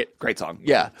 It's great. Great song.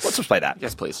 Yeah. Let's just play that.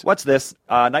 Yes, please. What's this?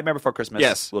 Nightmare Before Christmas.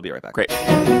 Yes. We'll be right back. Great.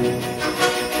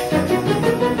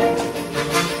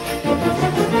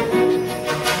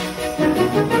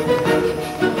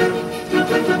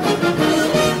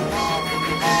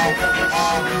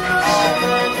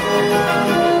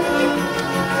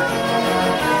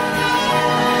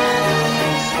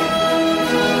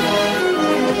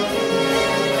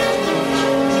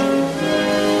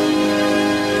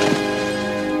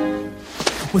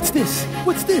 What's this?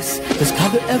 What's this? There's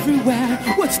color everywhere.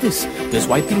 What's this? There's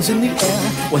white things in the air.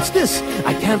 What's this?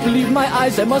 I can't believe my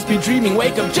eyes. I must be dreaming.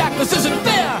 Wake up, Jack. This isn't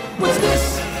fair. What's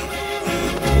this?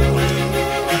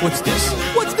 What's this?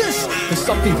 What's this? There's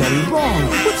something very wrong.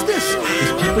 What's this?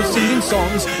 There's people singing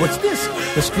songs. What's this?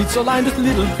 The streets are lined with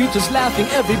little creatures laughing.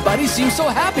 Everybody seems so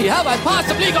happy. Have I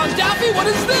possibly gone daffy? What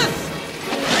is this?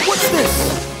 What's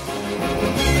this?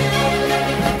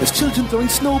 There's children throwing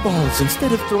snowballs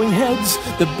instead of throwing heads.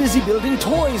 They're busy building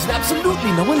toys and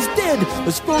absolutely no one's dead.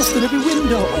 There's frost in every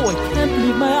window. Oh, I can't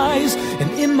believe my eyes.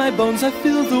 And in my bones I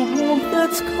feel the warmth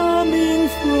that's coming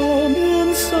from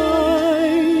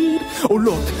inside. Oh,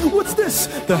 look, what's this?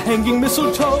 The hanging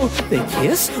mistletoe. They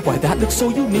kiss? Why, that looks so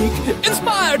unique.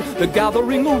 Inspired! The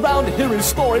gathering around, hearing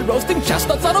story, roasting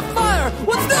chestnuts on a fire.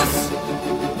 What's this?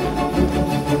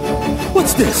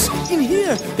 What's this? In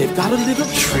here, they've got a little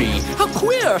tree. How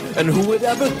queer! And who would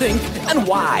ever think? And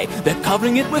why? They're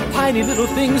covering it with tiny little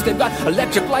things. They've got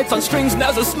electric lights on strings, and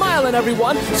there's a smile in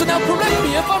everyone. So now correct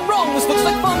me if I'm wrong. This looks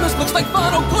like fun, this looks like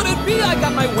fun. Oh, could it be I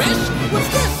got my wish? What's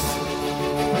this?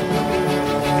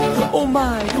 Oh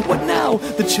my, what now?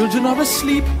 The children are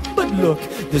asleep. But look,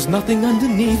 there's nothing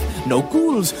underneath. No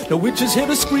ghouls, no witches here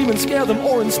to scream and scare them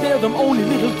or ensnare them. Only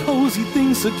little cozy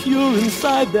things secure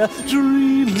inside their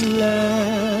dreamland.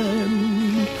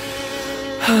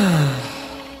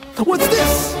 What's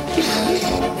this?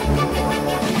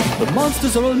 The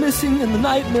monsters are all missing and the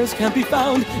nightmares can't be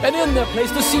found. And in their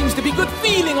place there seems to be good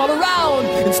feeling all around.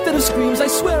 Instead of screams, I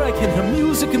swear I can hear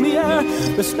music in the air.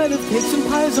 The smell of cakes and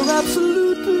pies are absolutely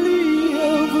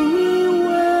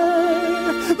everywhere.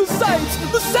 The sights,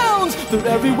 the sounds, they're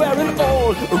everywhere and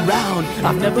all around.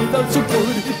 I've never felt so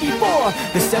good before.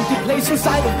 This empty place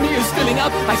inside of me is filling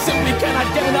up. I simply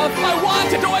cannot get enough. I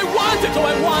want it, oh I want it, oh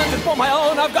I want it for my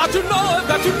own. I've got to know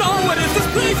what is this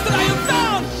place that I have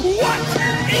found. What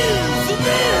is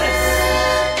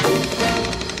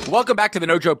this? Welcome back to the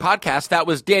No Joke Podcast. That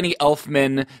was Danny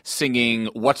Elfman singing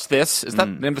What's This? Is that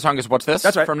the name of the song is What's This?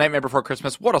 That's right. From Nightmare Before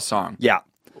Christmas. What a song. Yeah.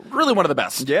 Really one of the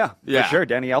best. Yeah, Yeah. for sure.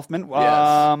 Danny Elfman.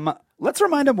 Yes. Let's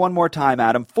remind him one more time,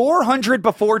 Adam. 400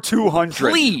 before 200.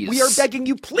 Please. We are begging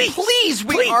you, please. Please,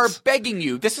 we are begging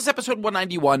you. This is episode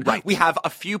 191. Right. We have a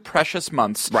few precious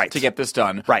months to get this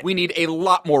done. Right. We need a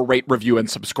lot more rate, review, and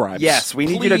subscribe. Yes, we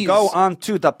need you to go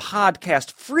onto the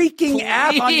podcast freaking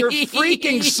app on your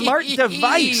freaking smart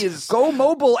device. Go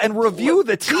mobile and review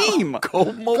the team. Go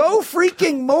mobile. Go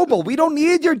freaking mobile. We don't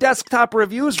need your desktop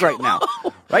reviews right now.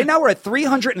 Right now we're at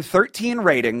 313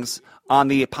 ratings on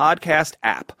the podcast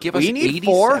app. Give us we need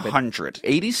 87, 400.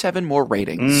 87 more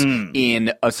ratings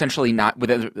in essentially not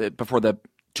within before the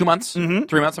 2 months, 3 months,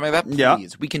 something like that. Yeah.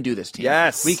 Please, we can do this, team.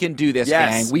 Yes. We can do this,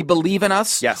 Yes. gang. We believe in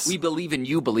us. Yes. We believe in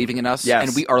you believing in us. Yes.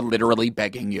 And we are literally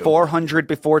begging you. 400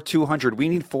 before 200. We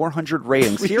need 400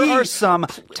 ratings. Here are some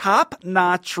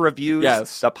top-notch reviews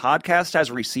the podcast has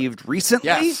received recently.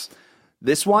 Yes.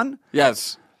 This one.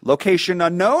 Yes. Location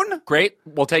unknown. Great.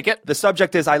 We'll take it. The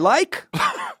subject is I like.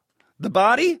 The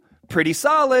body, pretty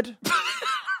solid.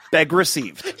 Beg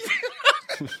received.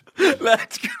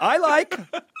 Let's go. I like.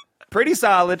 Pretty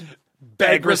solid.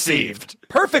 Beg received.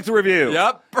 Perfect review.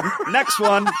 Yep. Next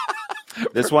one.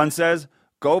 This one says,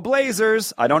 go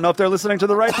Blazers. I don't know if they're listening to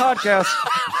the right podcast.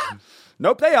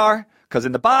 Nope, they are. Because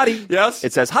in the body,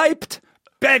 it says hyped,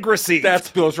 beg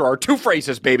received. Those are our two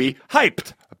phrases, baby.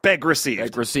 Hyped, beg received.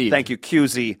 Beg received. Thank you,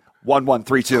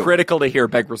 QZ1132. Critical to hear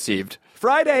beg received.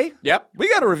 Friday. Yep. We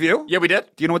got a review. Yeah, we did.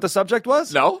 Do you know what the subject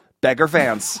was? No. Beggar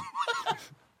Vance.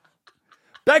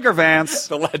 Beggar Vance.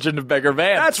 The legend of Beggar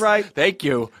Vance. That's right. Thank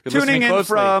you. You're Tuning listening in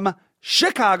closely. from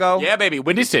Chicago. Yeah, baby.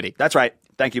 Windy City. That's right.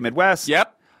 Thank you, Midwest.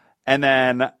 Yep. And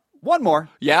then one more.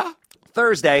 Yeah.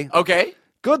 Thursday. Okay.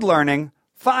 Good learning.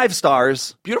 5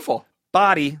 stars. Beautiful.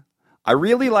 Body. I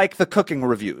really like the cooking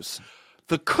reviews.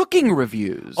 The cooking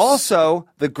reviews. Also,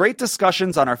 the great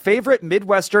discussions on our favorite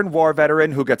Midwestern war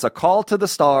veteran who gets a call to the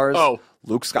stars. Oh.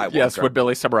 Luke Skywalker. Yes, would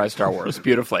Billy summarize Star Wars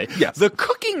beautifully. Yes. The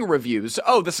cooking reviews.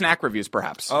 Oh, the snack reviews,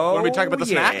 perhaps. Oh, Want to talk about the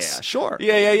snacks? Yeah, sure.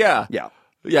 Yeah. Yeah.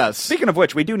 Yes. Speaking of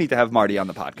which, we do need to have Marty on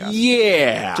the podcast.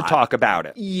 Yeah. To talk about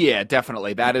it. Yeah,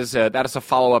 definitely. That is a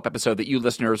follow-up episode that you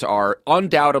listeners are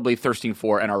undoubtedly thirsting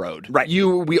for and are owed. Right.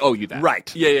 We owe you that.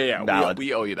 Right. Yeah. Valid.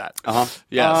 We owe you that. Uh-huh.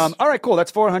 Yes. All right, cool.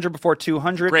 That's 400 before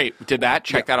 200. Great. Did that.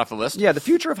 Check that off the list. Yeah, the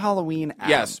future of Halloween.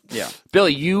 Adam. Yes. Yeah.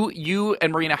 Billy, you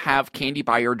and Marina have candy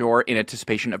by your door in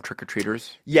anticipation of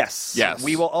trick-or-treaters? Yes. Yes.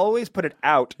 We will always put it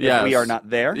out if we are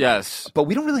not there. Yes. But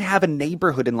we don't really have a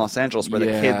neighborhood in Los Angeles where the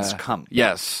kids come.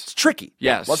 Yes. It's tricky.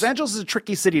 Yes. Los Angeles is a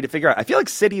tricky city to figure out. I feel like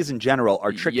cities in general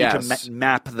are tricky to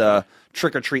map the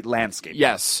trick-or-treat landscape.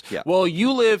 Yes. Yeah. Well,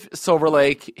 you live Silver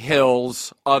Lake,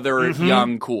 Hills, other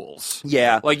young cools.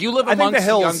 Yeah. Like, you live I think amongst the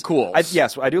Hills, young cools.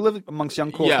 Yes, I do live amongst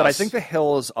young cools, Yes. but I think the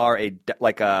Hills are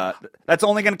that's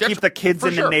only going to keep the kids for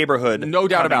in sure. the neighborhood. No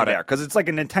doubt about it. Because it's like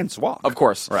an intense walk. Of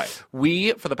course. Right.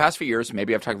 We, for the past few years,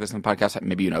 maybe I've talked about this in the podcast,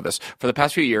 maybe you know this. For the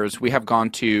past few years, we have gone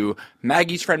to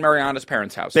Maggie's friend Mariana's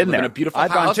parents' house. Been They live there. in a beautiful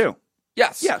I've house. gone too.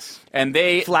 Yes. Yes. And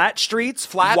they... Flat streets.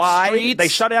 Flat wide. streets. They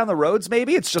shut down the roads,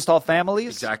 maybe? It's just all families?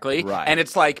 Exactly. Right. And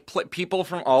it's like people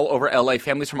from all over LA,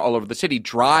 families from all over the city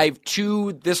drive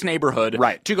to this neighborhood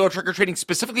Right. to go trick-or-treating,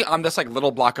 specifically on this like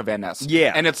little block of Van Ness.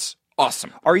 Yeah. And it's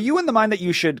awesome. Are you in the mind that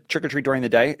you should trick-or-treat during the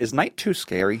day? Is night too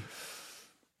scary?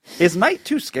 Is night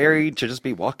too scary to just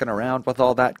be walking around with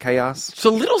all that chaos? It's a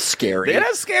little scary. It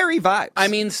has scary vibes. I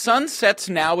mean, sun sets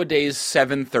nowadays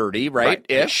 7:30, right?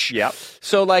 Ish. Yep.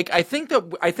 So like I think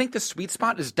the sweet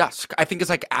spot is dusk. I think it's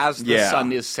like as the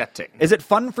sun is setting. Is it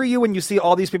fun for you when you see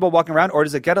all these people walking around, or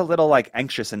does it get a little like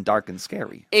anxious and dark and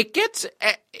scary? It gets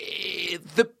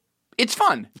it's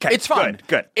fun. Okay, It's fun.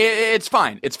 good. It's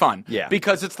fine. It's fun. Yeah.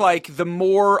 Because it's like the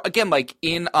more, again, like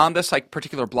on this like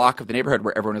particular block of the neighborhood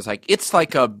where everyone is like, it's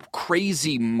like a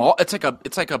crazy mall. It's like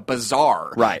a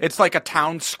bazaar. Right. It's like a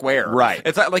town square. Right.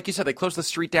 It's like you said, they closed the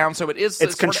street down, so it is.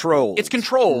 It's controlled. It's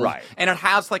controlled. Right. And it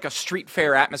has like a street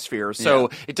fair atmosphere, so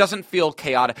it doesn't feel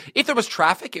chaotic. If there was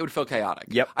traffic, it would feel chaotic.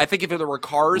 Yep. I think if there were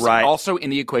cars Right. also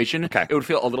in the equation, it would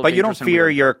feel a little. But you don't dangerous and fear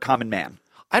weird. your common man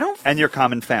I don't. and your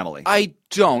common family. I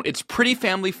don't. It's pretty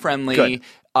family friendly. Good.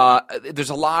 There's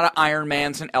a lot of Iron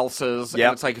Mans and Elsas. Yep.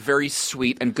 And it's like very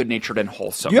sweet and good natured and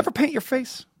wholesome. You ever paint your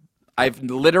face? I've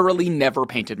literally never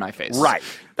painted my face. Right.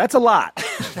 That's a lot.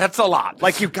 That's a lot.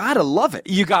 Like, you gotta love it.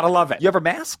 you gotta love it. You ever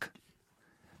mask?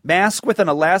 Mask with an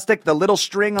elastic, the little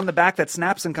string on the back that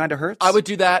snaps and kind of hurts? I would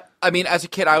do that. I mean, as a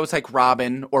kid, I was like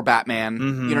Robin or Batman. You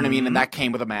know what I mean? And that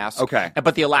came with a mask. Okay.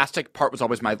 But the elastic part was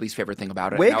always my least favorite thing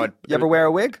about it. Wig? And I would- You ever wear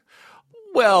a wig?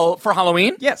 Well, for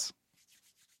Halloween? Yes.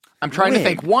 I'm trying to Wig.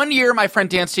 think. One year, my friend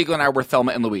Dan Siegel and I were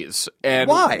Thelma and Louise. And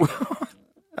Why?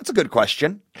 That's a good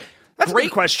question. That's a Great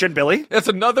good question, Billy. That's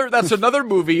another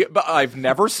movie, but I've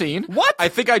never seen. What? I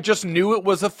think I just knew it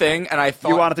was a thing, and I thought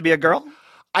You wanted to be a girl?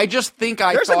 I just think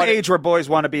I There's thought an age where boys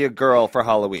want to be a girl for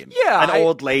Halloween. Yeah, An I-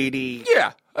 old lady.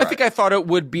 Yeah, I think I thought it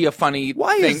would be a funny.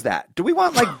 Why thing. is that? Do we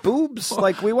want like boobs?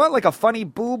 Like we want like a funny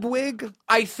boob wig?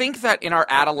 I think that in our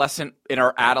adolescent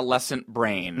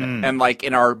brain, and like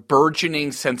in our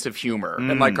burgeoning sense of humor,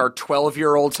 and like our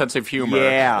 12-year-old sense of humor,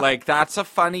 Yeah. like that's a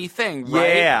funny thing,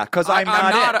 right? Yeah, 'cause I'm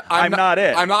not it. I'm not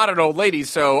it. I'm not an old lady,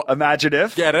 so Imagine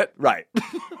if. get it. Right.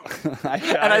 And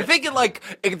I think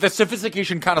the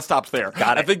sophistication kind of stops there.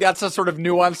 Got it. I think that's as sort of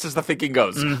nuanced as the thinking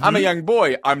goes. I'm a young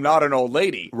boy. I'm not an old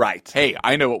lady. Right. Hey,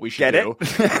 I know what we should Get do.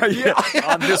 it?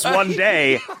 On this one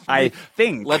day, I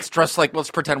think. Let's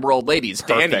pretend we're old ladies.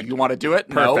 Perfect. Danny, you want to do it?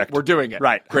 Perfect. No, we're doing it.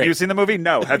 Right. Great. Have you seen the movie?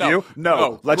 No. Have No. you? No.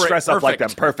 No. Let's Great. dress up like them.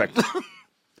 Perfect. Perfect.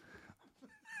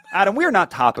 Adam, we're not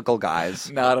topical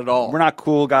guys. Not at all. We're not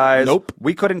cool guys. Nope.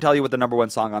 We couldn't tell you what the number one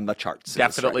song on the charts is.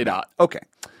 Definitely right now. not. Okay.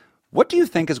 What do you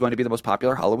think is going to be the most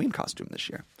popular Halloween costume this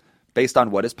year? Based on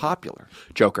what is popular?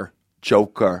 Joker.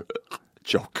 Joker.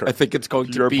 I think it's going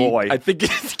to Your be boy. I think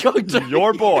it's going to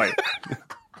Your be- boy.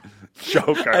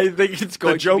 Joker. I think it's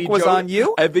going The joke to be was Joker. on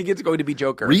you? I think it's going to be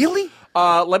Joker. Really?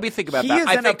 Let me think about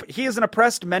that. He is an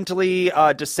oppressed, mentally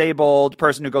disabled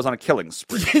person who goes on a killing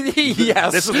spree.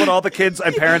 Yes. This is what all the kids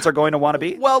and parents are going to want to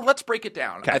be? Well, let's break it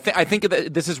down. I think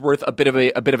that this is worth a bit of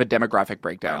a demographic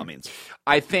breakdown. By all means.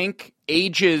 I think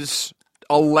ages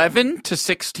 11 to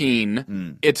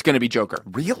 16, it's going to be Joker.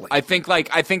 Really? I think like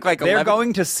They're 11,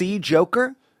 going to see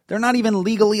Joker? They're not even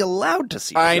legally allowed to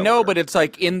see Joker. I know, but it's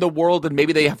like in the world, and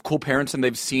maybe they have cool parents and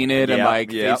they've seen it, and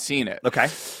they've seen it. Okay.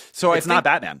 So It's not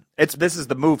Batman. This is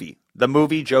the movie. The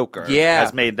movie Joker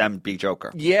has made them be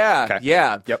Joker. Yeah, Okay.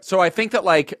 yeah. Yep. So I think that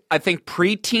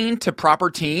preteen to proper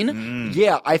teen,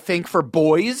 I think for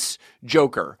boys,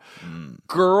 Joker.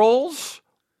 Girls,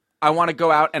 I want to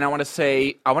go out and I want to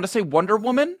say Wonder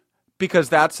Woman, because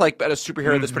that's like a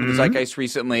superhero that's been in the zeitgeist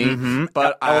recently.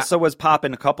 But Elsa was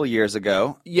popping a couple years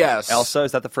ago. yes. Elsa,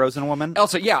 is that the Frozen woman?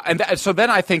 Elsa, yeah, and so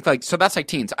then I think that's like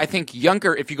teens. I think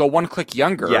younger. If you go one click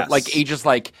younger, Yes. like ages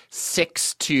like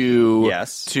 6 to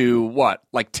Yes. to what,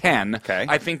 like 10. Okay.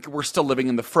 I think we're still living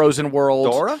in the Frozen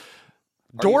world.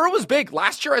 Dora was big.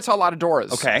 Last year I saw a lot of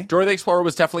Doras. Okay. Dora the Explorer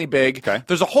was definitely big. Okay.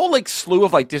 There's a whole like slew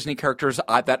of like Disney characters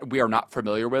that we are not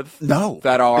familiar with. No.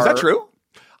 That are. Is that true?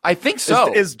 I think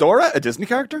so. Is Dora a Disney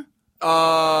character?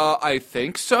 I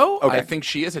think so. Okay. I think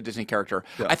she is a Disney character.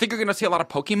 I think you're going to see a lot of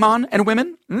Pokemon and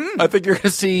women. I think you're going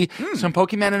to see some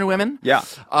Pokemon and women. Yeah.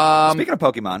 Speaking of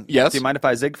Pokemon, yes? do you mind if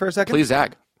I zig for a second? Please,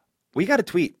 Zag. We got a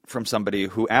tweet from somebody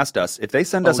who asked us if they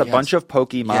send us a bunch of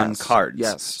Pokemon cards.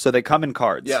 Yes. So they come in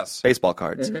cards. Yes. Baseball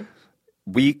cards.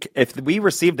 If we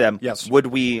received them, would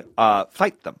we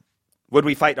fight them? Would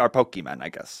we fight our Pokemon, I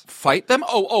guess? Fight them?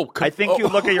 I think you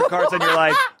look at your cards and you're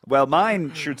like, well,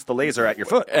 mine shoots the laser at your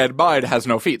foot. And mine has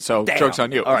no feet, so joke's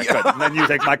on you. All right, good. And then you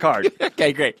take my card.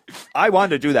 Okay, great. I want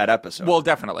to do that episode. Well,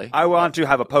 definitely. I want to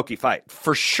have a Poke fight.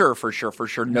 For sure.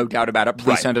 No doubt about it.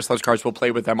 Please send us those cards. We'll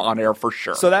play with them on air for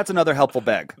sure. So that's another helpful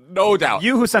beg. No doubt.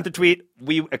 You who sent the tweet,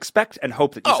 we expect and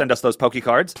hope that you send us those Poke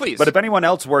cards. Please. But if anyone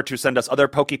else were to send us other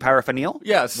Poke paraphernalia,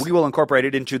 yes, we will incorporate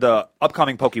it into the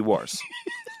upcoming Poke Wars.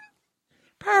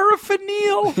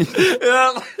 Paraphernalia.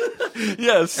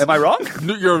 Yes. Am I wrong?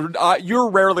 You're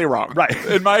rarely wrong. Right.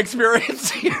 In my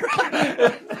experience,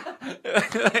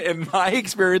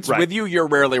 with you, you're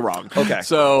rarely wrong. Okay.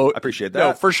 So I appreciate that.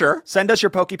 No, for sure. Send us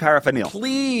your Poke paraphernalia.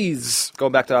 Please.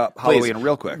 Going back to Halloween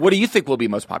real quick. What do you think will be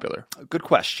most popular? Good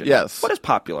question. Yes. What is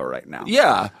popular right now?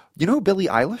 Yeah. You know Billie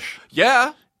Eilish?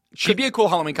 Yeah. She'd be a cool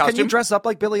Halloween costume. Can you dress up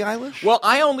like Billie Eilish? Well,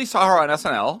 I only saw her on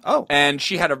SNL. Oh. And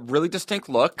she had a really distinct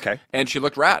look. Okay. And she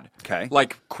looked rad. Okay.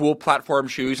 Like cool platform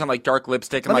shoes and like dark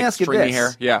lipstick and Let me like ask you stringy this.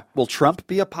 hair. Yeah. Will Trump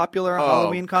be a popular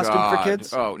Halloween costume for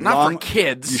kids? Oh, not for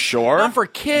kids. You sure? Not for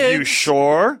kids. You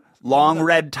sure? Long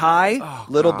red tie,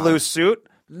 little blue suit,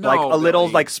 like a little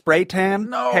like spray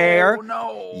tan hair.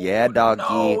 No. Yeah, doggy.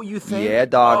 No, you think? Yeah,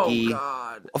 doggy. Oh,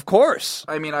 God. Of course.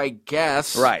 I mean, I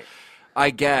guess. Right. I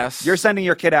guess. You're sending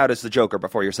your kid out as the Joker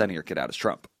before you're sending your kid out as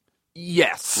Trump.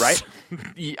 Yes. Right?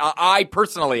 I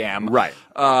personally am. Right.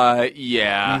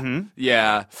 Yeah. Mm-hmm.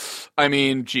 Yeah. I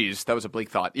mean, geez, that was a bleak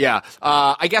thought. Yeah.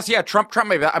 I guess, yeah, Trump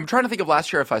maybe. I'm trying to think of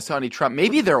last year if I saw any Trump.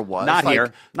 Maybe there was. Not like,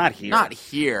 here. Not here. Not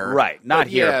here. Right. Not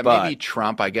here, yeah, but. maybe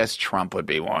Trump. I guess Trump would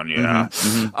be one, yeah.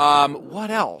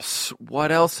 What else?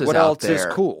 What else is out there?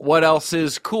 Is cool? What else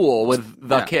is cool with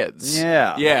the kids?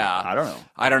 Yeah. Yeah. I don't know.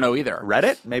 I don't know either.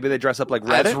 Reddit? Maybe they dress up like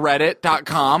Reddit? As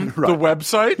Reddit.com, the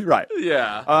website? Right.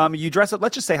 Yeah. You dress up,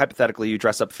 let's just say hypothetically, you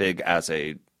dress up Fig as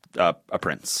a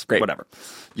prince. Great. Whatever.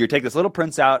 You take this little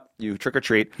prince out, you trick or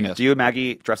treat. Yes. Do you and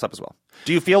Maggie dress up as well?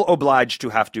 Do you feel obliged to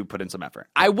have to put in some effort?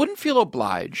 I wouldn't feel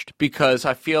obliged because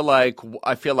I feel like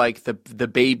the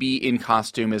baby in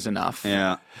costume is enough.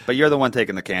 Yeah. But you're the one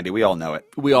taking the candy. We all know it.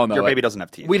 We all know Your it. baby doesn't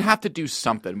have teeth. We'd have to do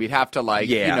something. We'd have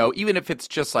to even if it's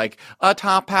just like a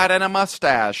top hat and a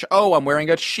mustache. Oh, I'm wearing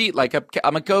a sheet like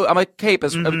I'm a cape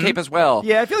as well.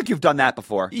 Yeah, I feel like you've done that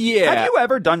before. Yeah. Have you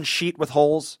ever done sheet with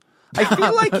holes? I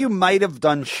feel like you might have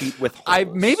done sheet with holes.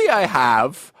 Maybe I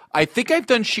have. I think I've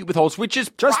done sheet with holes, which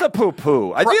is just a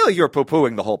poo-poo. I feel like you're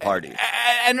poo-pooing the whole party.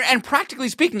 And practically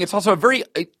speaking, it's also a very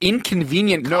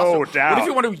inconvenient costume. No doubt. What if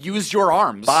you want to use your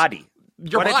arms? Body.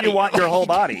 Your body. If you want your whole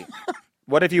body?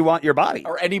 What if you want your body?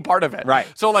 Or any part of it. Right.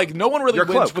 So, like, no one really You're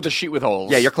wins cloaked. with a sheet with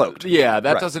holes. Yeah, you're cloaked. Yeah,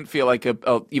 that Right. doesn't feel like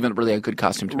even really a good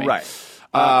costume to me. Right.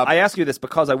 I ask you this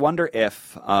because I wonder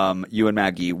if you and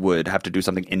Maggie would have to do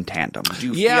something in tandem. Do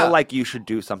you feel like you should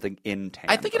do something in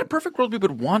tandem? I think in a perfect world we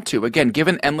would want to. Again,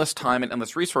 given endless time and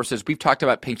endless resources, we've talked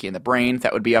about Pinky and the Brain.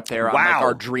 That would be up there on like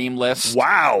our dream list.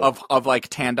 Wow. Of like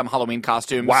tandem Halloween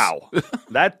costumes. Wow.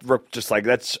 I'm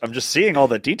just seeing all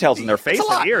the details in their face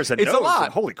and ears and it's nose. a lot.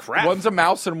 And holy crap. One's a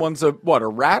mouse and one's a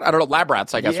rat? I don't know, lab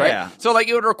rats, I guess, Yeah. right? So like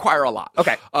it would require a lot.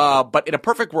 Okay. But in a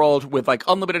perfect world with like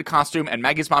unlimited costume and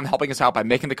Maggie's mom helping us out by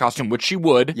making the costume, which she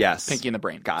would. Yes. Pinky and the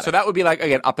Brain. Got it. So that would be like,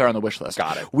 again, up there on the wish list.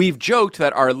 Got it. We've joked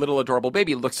that our little adorable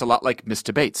baby looks a lot like Miss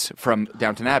Debates from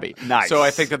Downton Abbey. Nice. So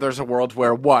I think that there's a world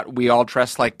where we all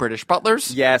dress like British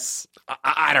butlers? Yes.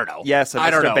 I don't know. Yes, and I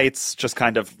don't Mr. know. Bates just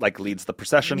kind of like leads the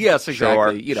procession. Yes,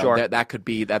 exactly. Sure. That could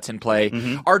be, that's in play.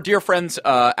 Our dear friends,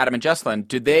 Adam and Jesslyn,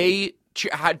 do they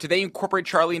incorporate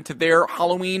Charlie into their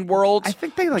Halloween world? I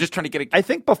think they just trying to get I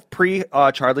think pre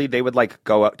Charlie, they would like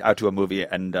go out to a movie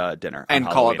and dinner and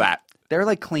on call Halloween. it that. They're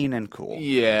like clean and cool.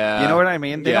 Yeah. You know what I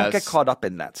mean? They don't Yes. get caught up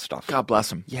in that stuff. God bless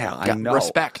them. Yeah, I know.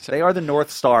 Respect. They are the North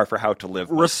Star for how to live.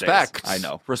 most Respect. days. I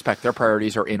know. Respect. Their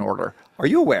priorities are in order. Are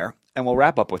you aware? And we'll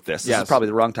wrap up with this. This Yes. is probably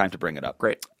the wrong time to bring it up.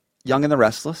 Great. Young and the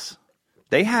Restless.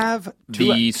 They have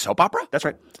The soap opera? That's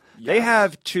right. They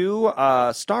have two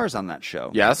stars on that show.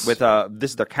 Yes. With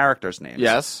this is their characters' names.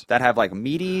 Yes. That have like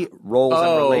meaty roles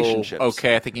and relationships.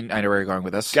 Okay. I think I know where you're going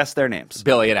with this. Guess their names.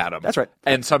 Billy and Adam. That's right.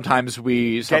 And sometimes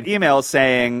we Get emails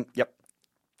saying, "Yep,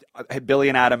 Billy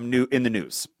and Adam in the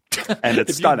news." And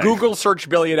it's if stunning. you Google search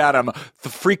Billy and Adam,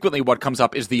 frequently what comes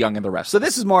up is The Young and the Restless. So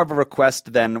this is more of a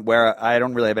request than where I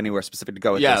don't really have anywhere specific to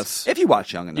go with this. If you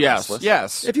watch Young and the Restless.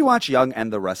 Yes. If you watch Young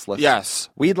and the Restless. Yes.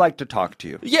 We'd like to talk to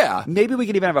you. Yeah. Maybe we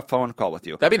could even have a phone call with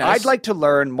you. That'd be nice. I'd like to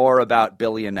learn more about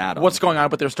Billy and Adam. What's going on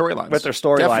with their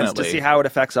storylines. To see how it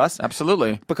affects us.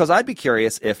 Absolutely. Because I'd be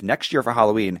curious if next year for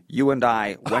Halloween, you and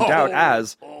I went out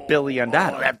as Billy and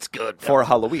Adam. That's good. Bill. For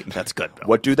Halloween. That's good, Bill.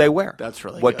 What do they wear? That's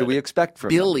really What good. do we expect from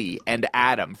Billy and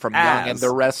Adam from Young and the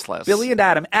Restless. Billy and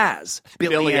Adam as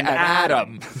Billy and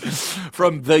Adam.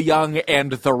 From The Young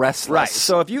and the Restless. Right.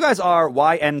 So if you guys are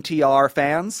YNTR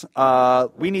fans,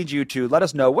 we need you to let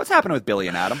us know what's happening with Billy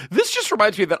and Adam. This just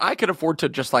reminds me that I could afford to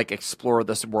just like explore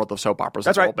this world of soap operas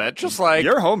That's a right. little bit. Just like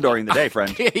You're home during the day,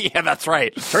 friend. Yeah, that's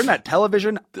right. Turn that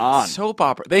television on. Soap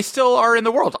opera. They still are in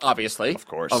the world, obviously. Of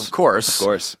course. Of course. Of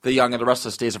course. The Young and the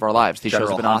Restless Days of Our Lives. These shows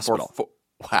General have been Hospital. on for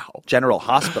wow. General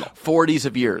Hospital. 40s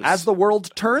of years. As the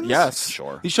world turns? Yes.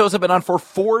 Sure. These shows have been on for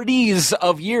 40s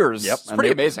of years. Yep. It's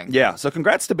pretty amazing. Yeah. So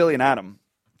congrats to Billy and Adam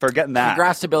for getting that.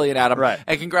 Congrats to Billy and Adam. Right.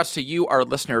 And congrats to you, our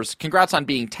listeners. Congrats on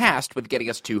being tasked with getting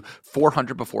us to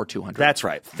 400 before 200. That's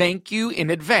right. Thank you in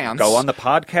advance. Go on the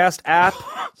podcast app,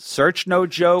 search No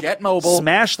Joke. Get mobile.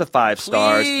 Smash the 5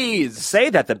 stars. Please. Say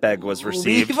that the beg was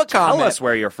received. Leave a comment. Tell us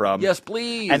where you're from. Yes,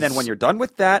 please. And then when you're done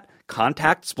with that,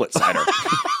 contact Splitsider.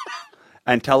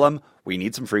 And tell them we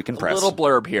need some freaking press. A little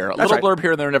blurb here. A That's little right. blurb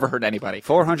here and there never hurt anybody.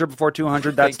 400 before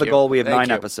 200. That's Thank the you. goal. We have Thank 9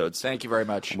 you. episodes. Thank you very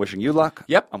much. I'm wishing you luck.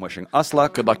 Yep. I'm wishing us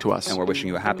luck. Good luck to us. And we're wishing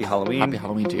you a happy Halloween. Happy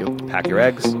Halloween to you. Pack your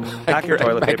eggs. Pack your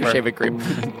toilet Pack paper. your shaving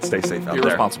cream. Stay safe out Be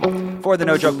there. responsible. For the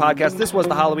No Joke Podcast, this was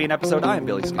the Halloween episode. I am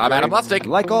Billy Sneak. I'm Adam Lustig.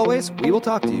 Like always, we will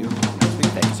talk to you.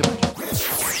 Thank you so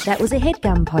much. That was a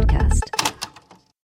HeadGum podcast.